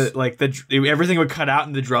was everything would cut out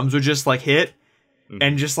and the drums would just like hit.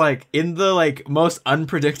 and just like in the like most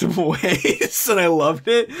unpredictable ways, and I loved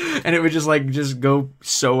it. And it would just go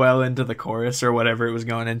so well into the chorus or whatever it was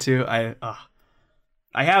going into.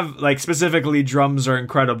 I have like specifically drums are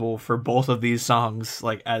incredible for both of these songs,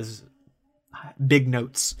 like as big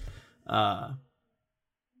notes. Yeah,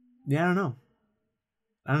 I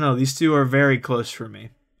don't know. These two are very close for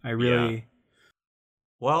me. I really. Yeah.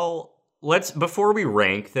 Well, before we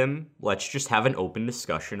rank them, let's just have an open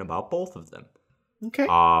discussion about both of them. Okay.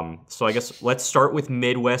 So I guess let's start with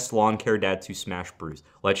Midwest Lawn Care Dads Who Smash Brews.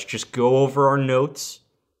 Let's just go over our notes,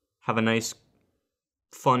 have a nice,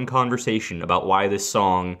 fun conversation about why this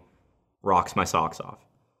song rocks my socks off,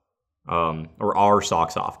 or our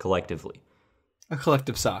socks off collectively. A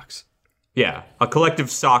collective socks. Yeah, a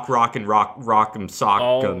collective sock rock and rock 'em sock.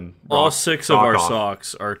 All six of our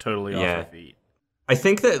socks are totally off our feet. I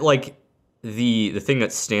think that like the thing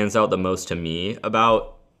that stands out the most to me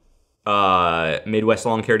about Midwest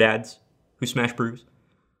Lawn Care Dads Who Smash Brews,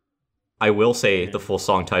 I will say the full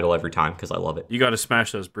song title every time because I love it. You got to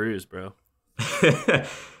smash those brews, bro.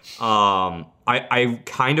 I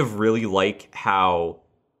kind of really like how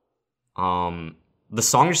the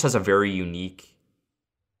song just has a very unique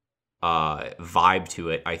vibe to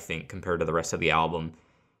it, I think, compared to the rest of the album.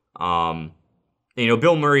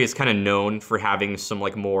 Bill Murray is kind of known for having some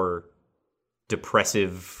like more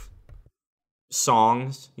depressive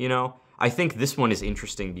songs, I think this one is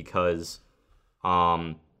interesting because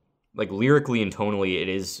like lyrically and tonally it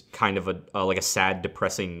is kind of a sad,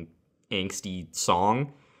 depressing, angsty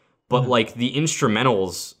song, but like the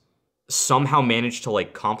instrumentals somehow manage to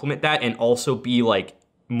like complement that and also be like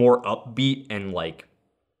more upbeat and like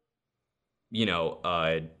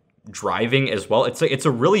driving as well. It's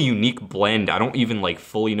a really unique blend. I don't even like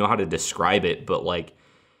fully know how to describe it, but like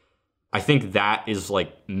I think that is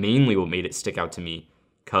like mainly what made it stick out to me,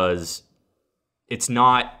 because it's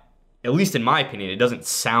not, at least in my opinion, it doesn't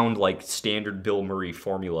sound like standard Bill Murray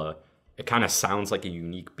formula. It kind of sounds like a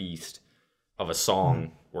unique beast of a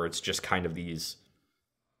song where it's just kind of these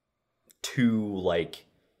two like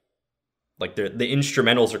the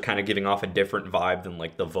instrumentals are kind of giving off a different vibe than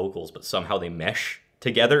like the vocals, but somehow they mesh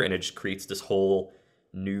together and it just creates this whole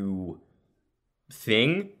new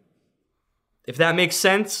thing, if that makes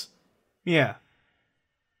sense. Yeah.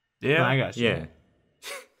 Yeah. I got you. Yeah.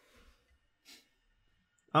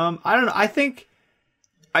 I don't know. I think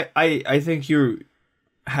you,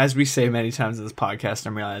 as we say many times in this podcast,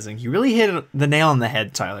 I'm realizing you really hit the nail on the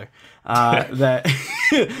head, Tyler. That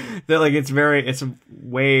like it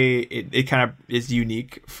kind of is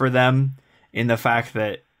unique for them in the fact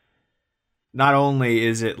that not only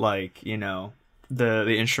is it like, the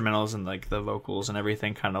instrumentals and like the vocals and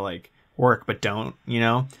everything kind of like work but don't,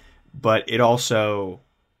 but it also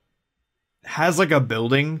has like a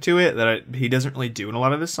building to it that he doesn't really do in a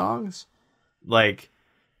lot of his songs. Like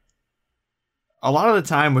a lot of the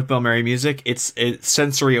time with Bill Murray music, it's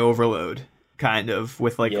sensory overload kind of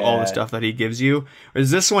with like all the stuff that he gives you. Whereas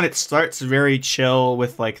this one, it starts very chill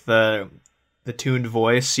with like the tuned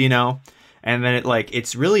voice, and then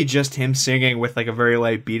it's really just him singing with like a very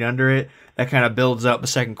light beat under it that kind of builds up. The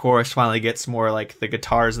second chorus finally gets more like the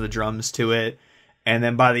guitars and the drums to it, and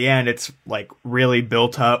then by the end, it's like really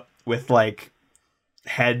built up with like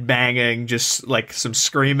head banging, just like some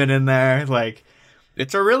screaming in there. Like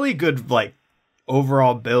it's a really good like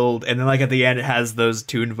overall build, and then like at the end it has those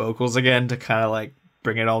tuned vocals again to kind of like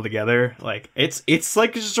bring it all together. Like it's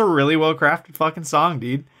like just a really well crafted fucking song,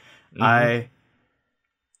 dude. I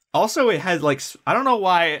also, it has like, I don't know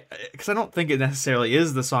why, because I don't think it necessarily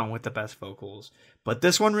is the song with the best vocals, but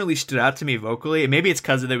this one really stood out to me vocally. Maybe it's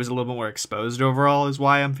because it was a little bit more exposed overall is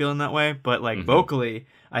why I'm feeling that way. But like vocally,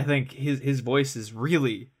 I think his voice is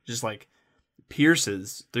really just like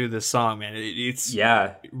pierces through this song, man.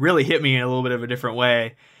 It really hit me in a little bit of a different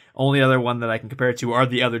way. Only other one that I can compare it to are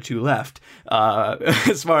the other two left,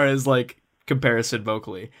 as far as like comparison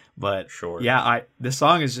vocally. But sure, yeah, this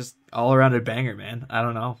song is just all around a banger, man. I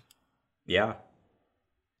don't know. Yeah,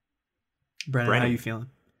 Brennan, how you feeling?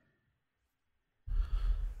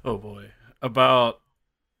 Oh boy, about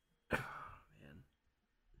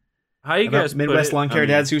how you guys Midwest Lawn Care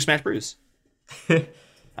Dads Who Smash Brews.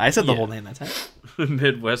 I said the whole name that time.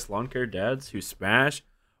 Midwest Lawn Care Dads Who Smash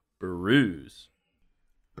Brews.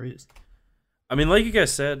 I mean, like you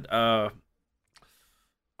guys said, I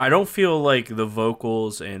don't feel like the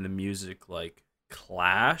vocals and the music like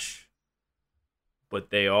clash, but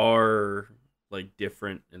they are like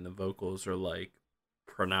different, and the vocals are like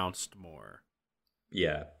pronounced more.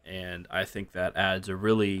 Yeah. And I think that adds a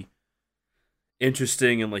really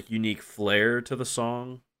interesting and like unique flair to the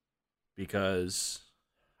song, because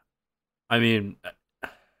I mean,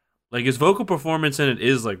 like his vocal performance in it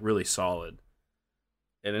is like really solid,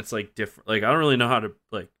 and it's like different. Like I don't really know how to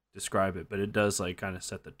like describe it, but it does like kind of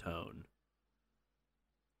set the tone.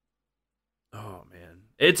 Oh man,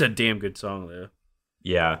 it's a damn good song though.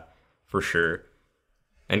 Yeah, for sure.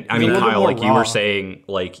 And I It's a mean, little bit Kyle, more like you raw. were saying,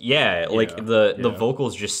 like like the yeah.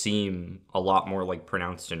 vocals just seem a lot more like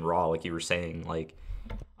pronounced and raw, like you were saying, like,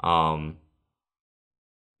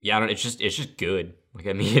 yeah, I don't. It's just good. Like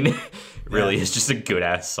I mean, it really is just a good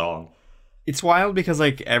ass song. It's wild because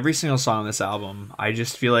like every single song on this album, I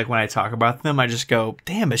just feel like when I talk about them, I just go,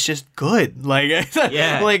 "Damn, it's just good." Like,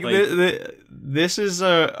 Yeah, like like- this is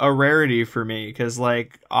a rarity for me because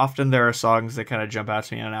like often there are songs that kind of jump out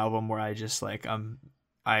to me on an album where I just like I'm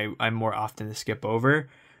more often to skip over.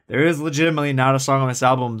 There is legitimately not a song on this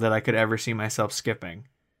album that I could ever see myself skipping,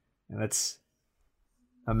 and that's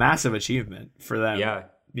a massive achievement for them. Yeah,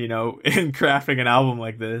 You know, in crafting an album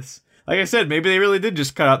like this. Like I said, maybe they really did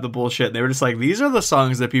just cut out the bullshit. They were just like, these are the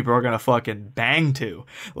songs that people are gonna fucking bang to.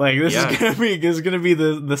 Like this Yeah. is gonna be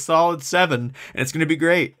the solid 7, and it's gonna be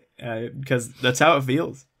great because that's how it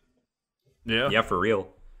feels. Yeah. for real.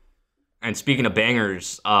 And speaking of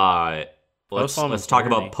bangers, let's Post-Almond talk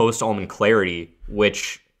Clarity. about Post Almond Clarity,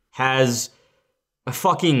 which has a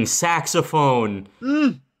fucking saxophone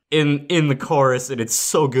in the chorus, and it's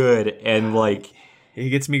so good. And like, It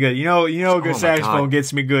gets me good. You know, a good my saxophone God.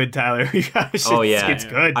 gets me good, Tyler. oh yeah, it's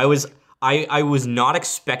good. I was not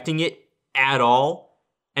expecting it at all,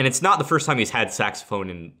 and it's not the first time he's had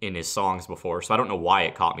saxophone in his songs before, so I don't know why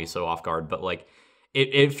it caught me so off guard. But like,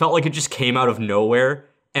 it felt like it just came out of nowhere,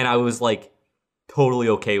 and I was like totally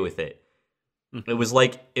okay with it. It was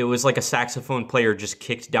like a saxophone player just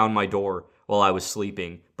kicked down my door while I was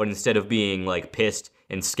sleeping, but instead of being like pissed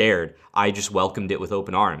and scared, I just welcomed it with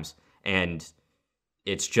open arms. And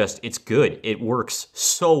it's good. It works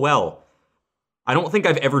so well. I don't think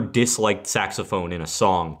I've ever disliked saxophone in a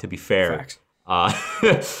song, to be fair. Facts.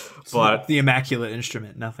 But The immaculate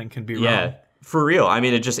instrument. Nothing can be yeah, wrong. for real. I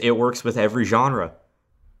mean, it works with every genre.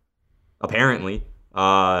 Apparently.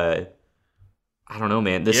 I don't know,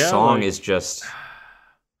 man. This Yeah, song like- is just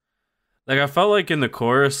Like I felt like in the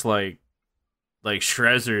chorus, like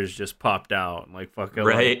Shrezzers just popped out, and, like fucking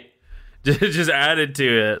like, right. just added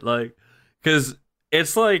to it, like, because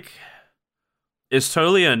it's like it's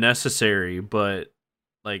totally unnecessary, but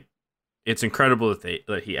like it's incredible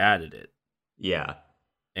that he added it, Yeah.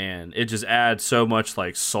 and it just adds so much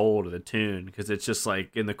like soul to the tune because it's just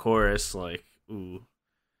like in the chorus, like, ooh,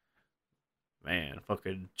 man,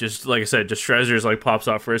 fucking just like I said, just Shrezzers like pops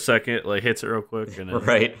off for a second, like hits it real quick, and then,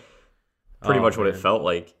 Right. Pretty Oh, much what it man. felt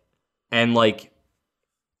like. And like,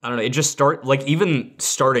 I don't know, it just even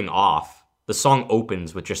starting off, the song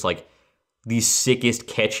opens with just like the sickest,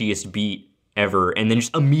 catchiest beat ever, and then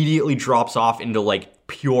just immediately drops off into like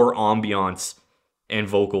pure ambiance and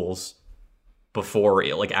vocals before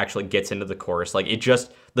it like actually gets into the chorus. Like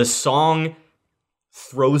the song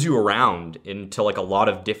throws you around into like a lot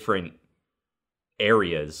of different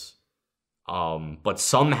areas. But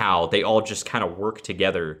somehow they all just kind of work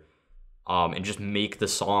together and just make the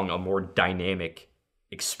song a more dynamic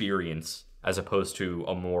experience as opposed to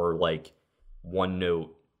a more like one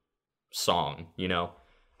note song, you know?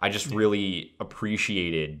 I just really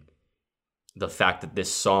appreciated the fact that this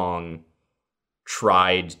song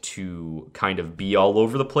tried to kind of be all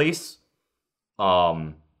over the place.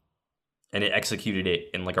 And it executed it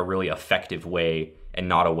in like a really effective way and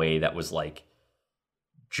not a way that was like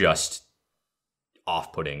just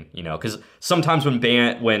off-putting, you know, because sometimes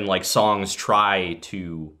when like songs try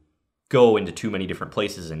to go into too many different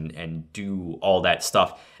places and do all that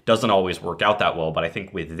stuff, it doesn't always work out that well. But I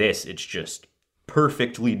think with this, it's just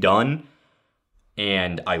perfectly done,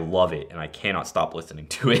 and I love it, and I cannot stop listening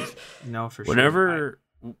to it. No, for sure.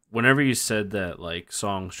 Whenever you said that like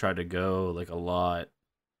songs try to go like a lot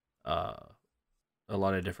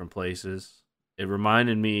of different places, it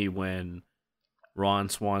reminded me when Ron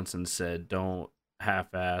Swanson said, "Don't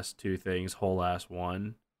half-ass two things, whole-ass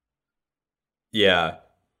one," Yeah,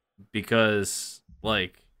 because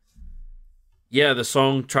like, yeah, the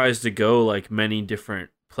song tries to go like many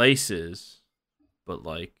different places, but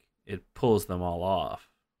like it pulls them all off.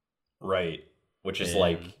 right. Which is And-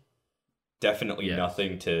 like definitely Yes.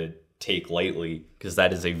 nothing to take lightly, because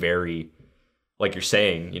that is a very, like you're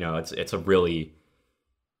saying, you know, it's a really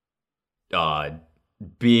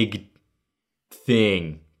big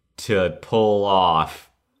thing to pull off.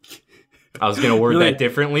 I was gonna word Really- that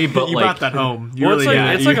differently, but you like brought that home. You Well, really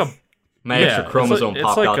it's did. like a my yeah, extra it's chromosome like-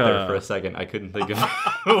 popped it's out like there a- for a second. I couldn't think of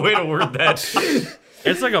a way to word that.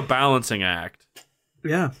 it's like a balancing act.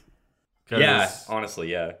 yeah. 'Cause- Yeah, honestly,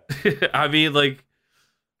 yeah. I mean, like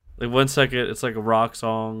Like 1 second it's like a rock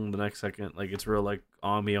song, the next second like it's real like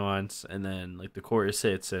ambiance, and then like the chorus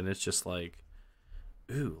hits and it's just like,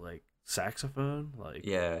 ooh, like saxophone, like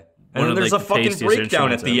Yeah. one And then of, there's like, a the fucking tastiest breakdown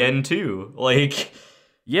at instruments the ever. end too. Like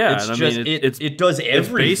Yeah, it's and I just mean it does it's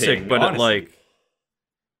everything. basic, but honestly. it like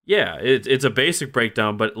yeah, it's a basic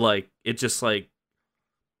breakdown, but like it just like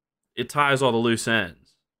it ties all the loose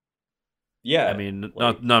ends. yeah. I mean,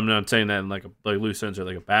 like, I'm not saying that in like loose ends are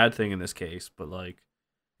like a bad thing in this case, but like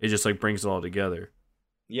it just like brings it all together.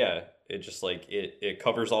 yeah, it just like it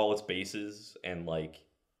covers all its bases, and like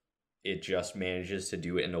it just manages to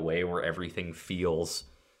do it in a way where everything feels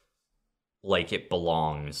like it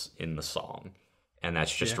belongs in the song. And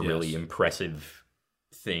that's just a really Yes. impressive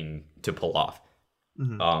thing to pull off.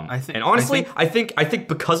 Mhm. And honestly, I think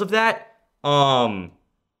because of that,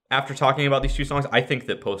 after talking about these two songs, I think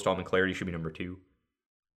that Post Almond Clarity should be number 2.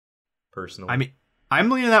 Personally, I mean, I'm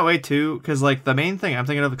leaning that way too, because like the main thing I'm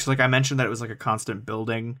thinking of, because like I mentioned that it was like a constant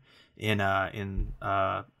building in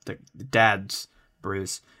the Dad's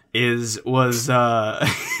Bruce was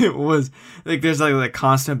was like there's like a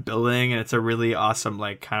constant building, and it's a really awesome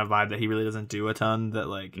like kind of vibe that he really doesn't do a ton, that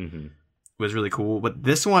like was really cool. But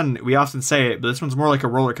this one, we often say it, but this one's more like a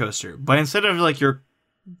roller coaster. But instead of like your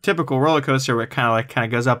typical roller coaster where it kind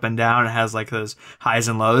of goes up and down and has like those highs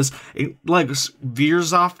and lows, it like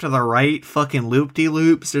veers off to the right, fucking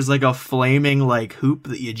loop-de-loops. There's like a flaming like hoop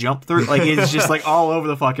that you jump through, like it's just like all over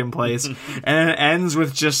the fucking place. And then it ends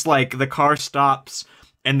with just like the car stops,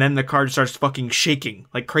 and then the car starts fucking shaking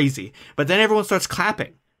like crazy, but then everyone starts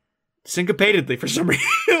clapping syncopatedly for some reason.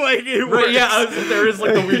 Like it works. right? Yeah, there is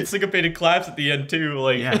like the weird syncopated claps at the end too.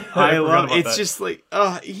 Like, Yeah, I forgot love about it's that. just like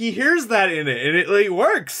he hears that in it, and it like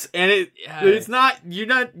works, and it's not you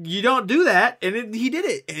don't do that, and he did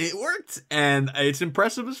it, and it worked, and it's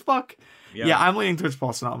impressive as fuck. Yeah, I'm leaning towards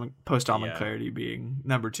Post Almond Yeah. Clarity being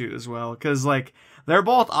number 2 as well, because like they're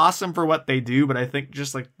both awesome for what they do, but I think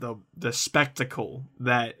just like the spectacle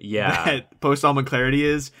that Post Almond Clarity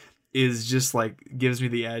is just like gives me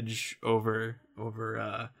the edge over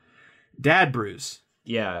Dad Bruise.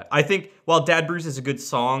 Yeah, I think while Dad Bruise is a good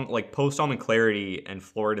song, like Post Almond Clarity and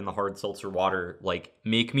Florid in the Hard Seltzer Water, like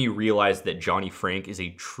make me realize that Johnny Frank is a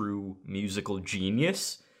true musical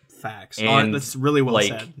genius. Facts. And, that's really well like,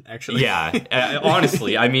 said, actually. Yeah,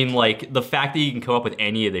 honestly, I mean, like the fact that you can come up with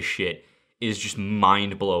any of this shit is just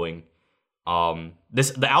mind blowing. The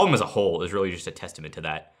album as a whole is really just a testament to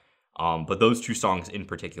that. But those two songs in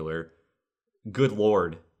particular, good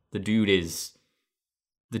lord, the dude is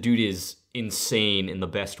insane in the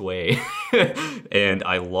best way, and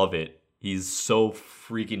I love it. He's so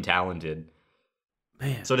freaking talented.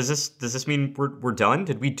 Man. So does this mean we're done?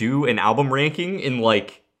 Did we do an album ranking in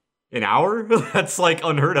like an hour? That's like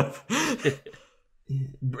unheard of.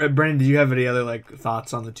 Brendan, do you have any other like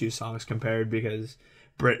thoughts on the two songs compared? Because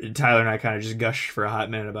Tyler and I kind of just gushed for a hot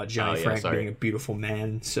minute about Johnny Frank being a beautiful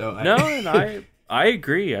man. So no, and I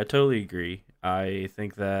agree. I totally agree. I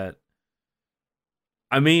think that,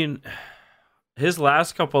 I mean, his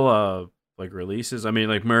last couple of like releases, I mean,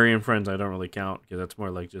 like Murray and Friends, I don't really count because that's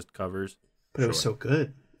more like just covers. But it was so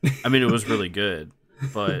good. I mean, it was really good,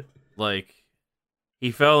 but like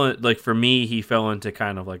he fell like for me, he fell into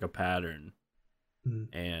kind of like a pattern,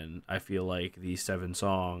 and I feel like these 7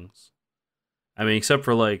 songs, I mean, except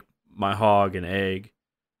for like My Hog and Egg,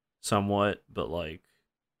 somewhat, but like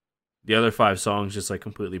the other 5 songs just like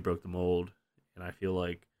completely broke the mold, and I feel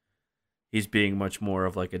like he's being much more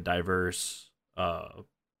of like a diverse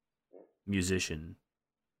musician,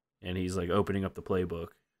 and he's like opening up the playbook.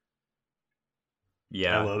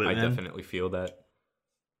 Yeah, I love it, I man. definitely feel that.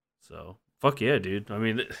 So fuck yeah, dude. I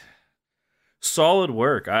mean, solid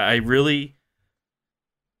work. I really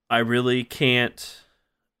can't.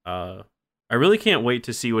 I really can't wait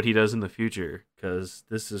to see what he does in the future, because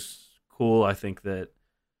this is cool. I think that,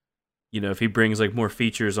 you know, if he brings like more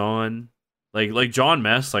features on, like John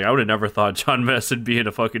Mess, like I would have never thought John Mess would be in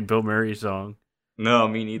a fucking Bill Murray song. No,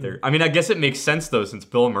 me neither. I mean, I guess it makes sense though, since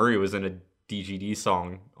Bill Murray was in a DGD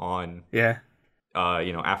song on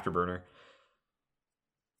Afterburner.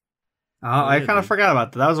 I kind of forgot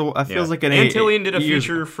about that. That feels like an Antillion did a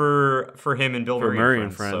feature for him and Bill For Murray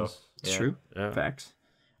and Friends. So, It's yeah. true. Yeah. Facts.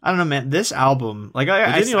 I don't know, man. This album, like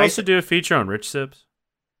Didn't he also do a feature on Rich Sips?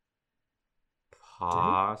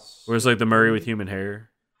 Pass. Where it's like the Murray with human hair.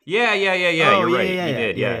 Yeah. Oh, You're right. yeah, He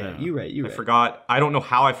did. yeah. You're right. I forgot. I don't know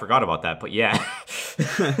how I forgot about that, but yeah.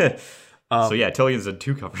 So yeah, Tillion's did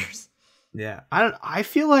 2 covers. Yeah, I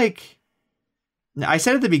feel like I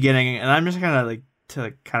said at the beginning, and I'm just gonna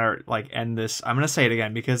end this. I'm gonna say it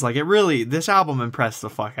again because like this album impressed the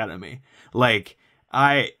fuck out of me. Like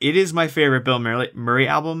It is my favorite Bill Murray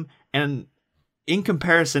album, and in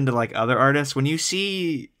comparison to like other artists, when you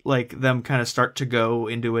see like them kind of start to go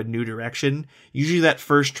into a new direction, usually that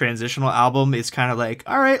first transitional album is kind of like,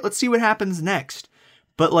 all right, let's see what happens next.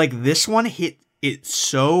 But like this one hit it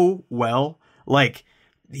so well. Like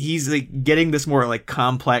he's like getting this more like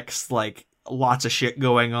complex, like lots of shit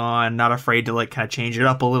going on, not afraid to like kind of change it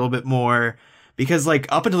up a little bit more. Because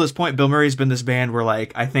like up until this point, Bill Murray's been this band where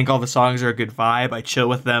like I think all the songs are a good vibe. I chill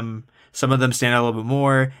with them. Some of them stand out a little bit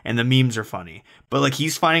more, and the memes are funny. But like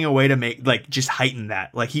he's finding a way to make like just heighten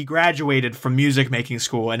that. Like he graduated from music making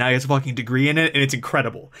school, and now he has a fucking degree in it, and it's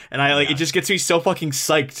incredible. And I like it just gets me so fucking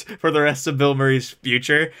psyched for the rest of Bill Murray's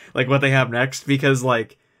future, like what they have next, because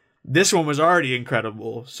like this one was already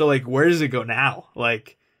incredible. So like where does it go now?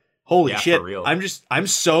 Like holy shit! For real. I'm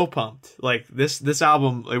so pumped. Like this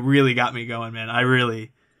album, it really got me going, man.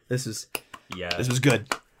 This was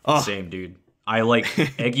good. Oh. Same, dude. I like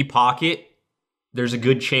Eggy Pocket. There's a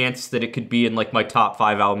good chance that it could be in like my top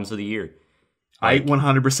 5 albums of the year. Like, I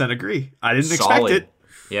 100% agree. I didn't expect it.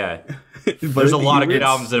 Yeah. There's a lot of good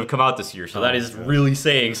albums that have come out this year, so that is really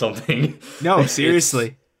saying something. No,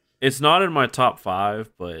 seriously. It's not in my top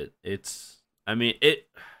 5, but it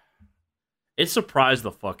surprised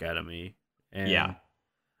the fuck out of me. And yeah.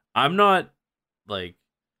 I'm not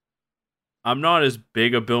as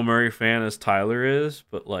big a Bill Murray fan as Tyler is,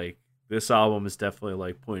 but like this album is definitely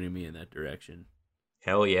like pointing me in that direction.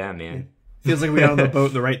 Hell yeah, man. Feels like we got on the boat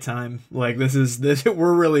at the right time. Like this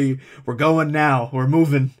we're going now. We're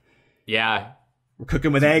moving. Yeah. We're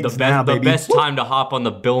cooking with eggs now, the baby. best time to hop on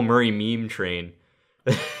the Bill Murray meme train.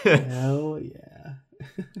 Hell yeah.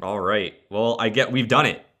 All right. Well, we've done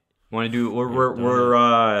it. Want to do we're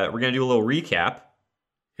going to do a little recap,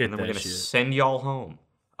 and then we're going to send y'all home.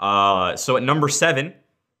 So at number 7,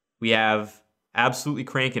 we have Absolutely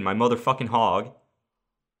Crankin', My Motherfucking Hog.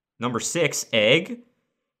 Number 6, Egg.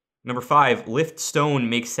 Number 5, Lift Stone,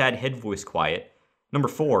 Make Sad Head Voice Quiet. Number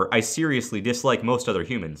 4, I Seriously Dislike Most Other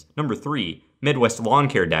Humans. Number 3, Midwest Lawn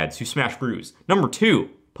Care Dads Who Smash Brews. Number 2,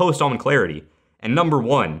 Post Almond Clarity. And number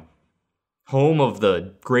 1, home of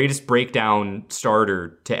the greatest breakdown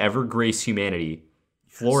starter to ever grace humanity,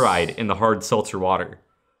 Fluoride in the Hard Seltzer Water.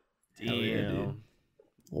 Damn.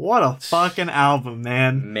 What a fucking album,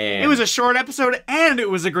 man. Man. It was a short episode, and it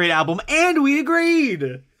was a great album, and we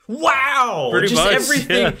agreed. Wow! Pretty much,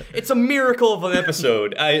 everything. yeah. It's a miracle of an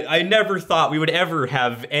episode. I never thought we would ever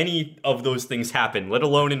have any of those things happen, let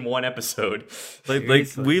alone in one episode. Like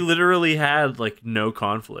we literally had like no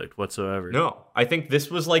conflict whatsoever. No, I think this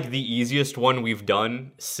was like the easiest one we've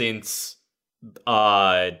done since To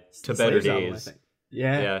Better Slaves album, I Days. think.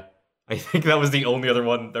 Yeah. I think that was the only other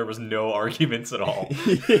one there was no arguments at all.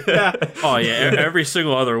 Yeah. Oh yeah, every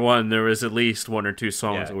single other one there was at least 1 or 2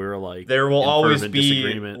 songs that we were like there will in always fervent be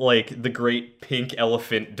disagreement. like the great pink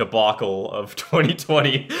elephant debacle of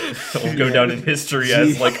 2020 that will go down in history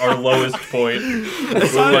as like our lowest point. That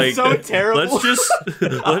sounds so terrible.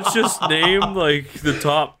 Let's just name like the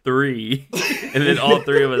top 3, and then all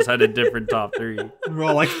 3 of us had a different top 3. We're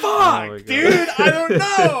all like, fuck, dude, I don't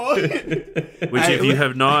know. Which, if you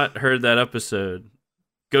have not heard that episode,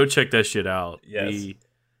 go check that shit out. Yes.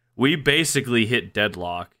 We basically hit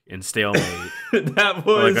deadlock and stalemate That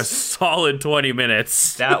for was like a solid 20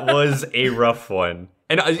 minutes. that was a rough one.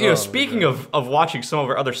 And speaking of watching some of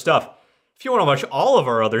our other stuff, if you want to watch all of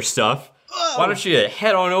our other stuff, why don't you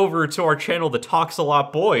head on over to our channel, The Talks a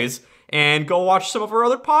Lot Boys, and go watch some of our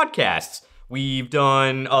other podcasts. We've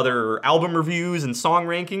done other album reviews and song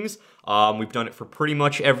rankings. We've done it for pretty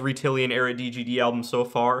much every Tillian era DGD album so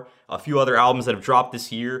far. A few other albums that have dropped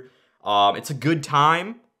this year. It's a good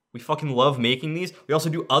time. We fucking love making these. We also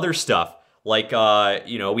do other stuff like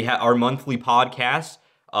we have our monthly podcast,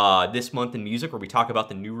 This Month in Music, where we talk about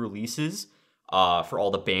the new releases for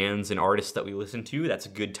all the bands and artists that we listen to. That's a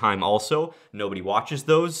good time also. Nobody watches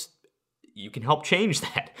those. You can help change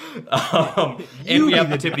that. And we have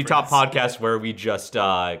the Tippity Top podcast, where we just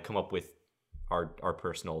come up with our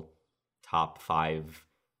personal top 5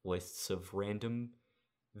 lists of random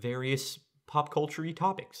various pop culture-y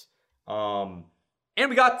topics. And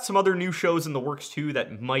we got some other new shows in the works too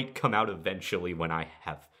that might come out eventually when I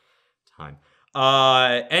have time.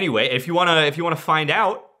 Anyway, if you wanna find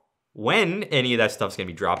out when any of that stuff's gonna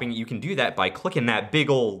be dropping, you can do that by clicking that big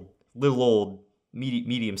little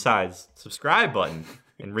medium-sized subscribe button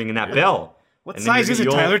and ringing that bell. What size is it,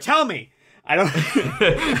 Tyler? Tell me. I don't.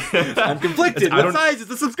 I'm conflicted. What size is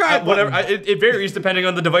the subscribe button? Whatever. It varies depending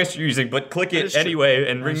on the device you're using, but click it anyway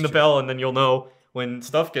and ring the bell, and then you'll know when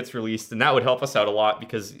stuff gets released, and that would help us out a lot,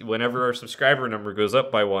 because whenever our subscriber number goes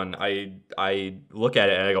up by 1, I look at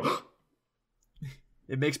it and I go,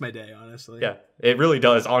 It makes my day, honestly. Yeah, it really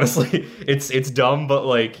does. Honestly, it's dumb, but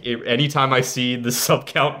like anytime I see the sub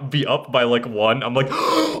count be up by like 1, I'm like,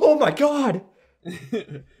 oh my god,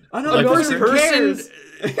 Another person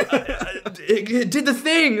did the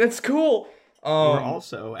thing. That's cool. We're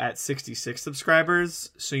also at 66 subscribers,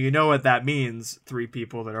 so you know what that means. 3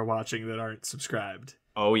 people that are watching that aren't subscribed.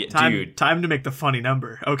 Oh yeah, Time to make the funny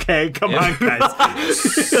number. Okay, come on, guys.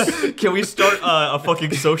 Can we start a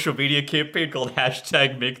fucking social media campaign called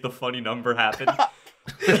 #MakeTheFunnyNumber happen?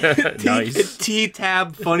 Nice.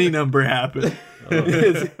 T-tab funny number happen.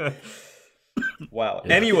 Wow.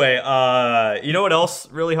 Yeah. Anyway, you know what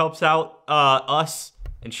else really helps out us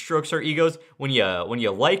and strokes our egos? When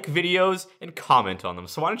you like videos and comment on them.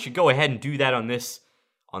 So why don't you go ahead and do that on this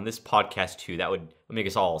podcast too? That would make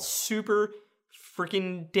us all super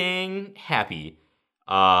freaking dang happy.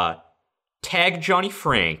 Tag Johnny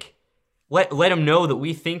Frank. Let him know that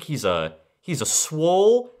we think he's a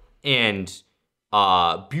swole and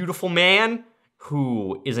beautiful man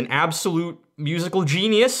who is an absolute musical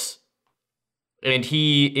genius, and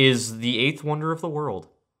he is the 8th wonder of the world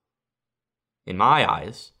in my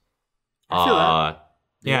eyes. I feel that.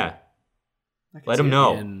 Yeah. Let him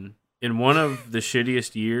know. In one of the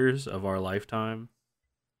shittiest years of our lifetime,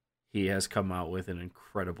 he has come out with an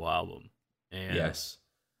incredible album. And yes.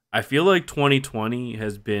 I feel like 2020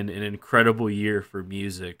 has been an incredible year for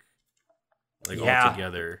music.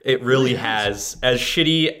 Altogether. It really has. As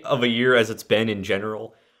shitty of a year as it's been in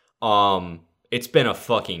general, it's been a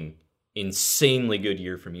fucking insanely good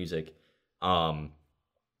year for music. And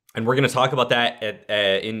we're going to talk about that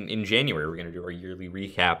in January. We're going to do our yearly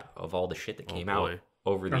recap of all the shit that came out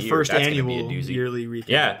over the year. First That's annual gonna be a doozy. Yearly recap.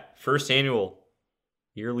 Yeah, first annual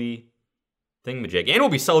yearly thingamajig. And we'll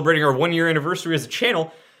be celebrating our 1-year anniversary as a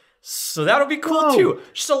channel, so that'll be cool too.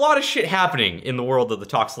 Just a lot of shit happening in the world of the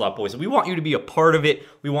Talks a Lot Boys. We want you to be a part of it.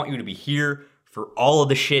 We want you to be here for all of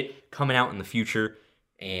the shit coming out in the future.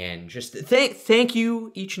 And just thank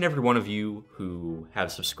you, each and every one of you who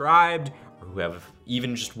have subscribed or who have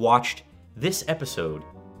even just watched this episode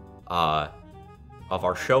of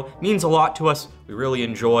our show. It means a lot to us. We really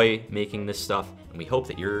enjoy making this stuff, and we hope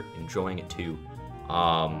that you're enjoying it too.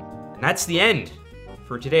 And that's the end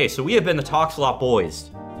for today. So we have been the Talks a Lot Boys,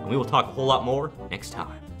 and we will talk a whole lot more next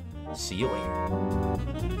time. See you later.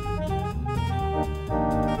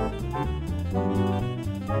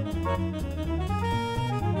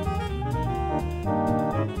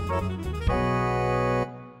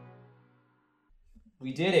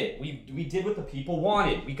 We did it. We did what the people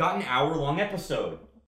wanted. We got an hour-long episode.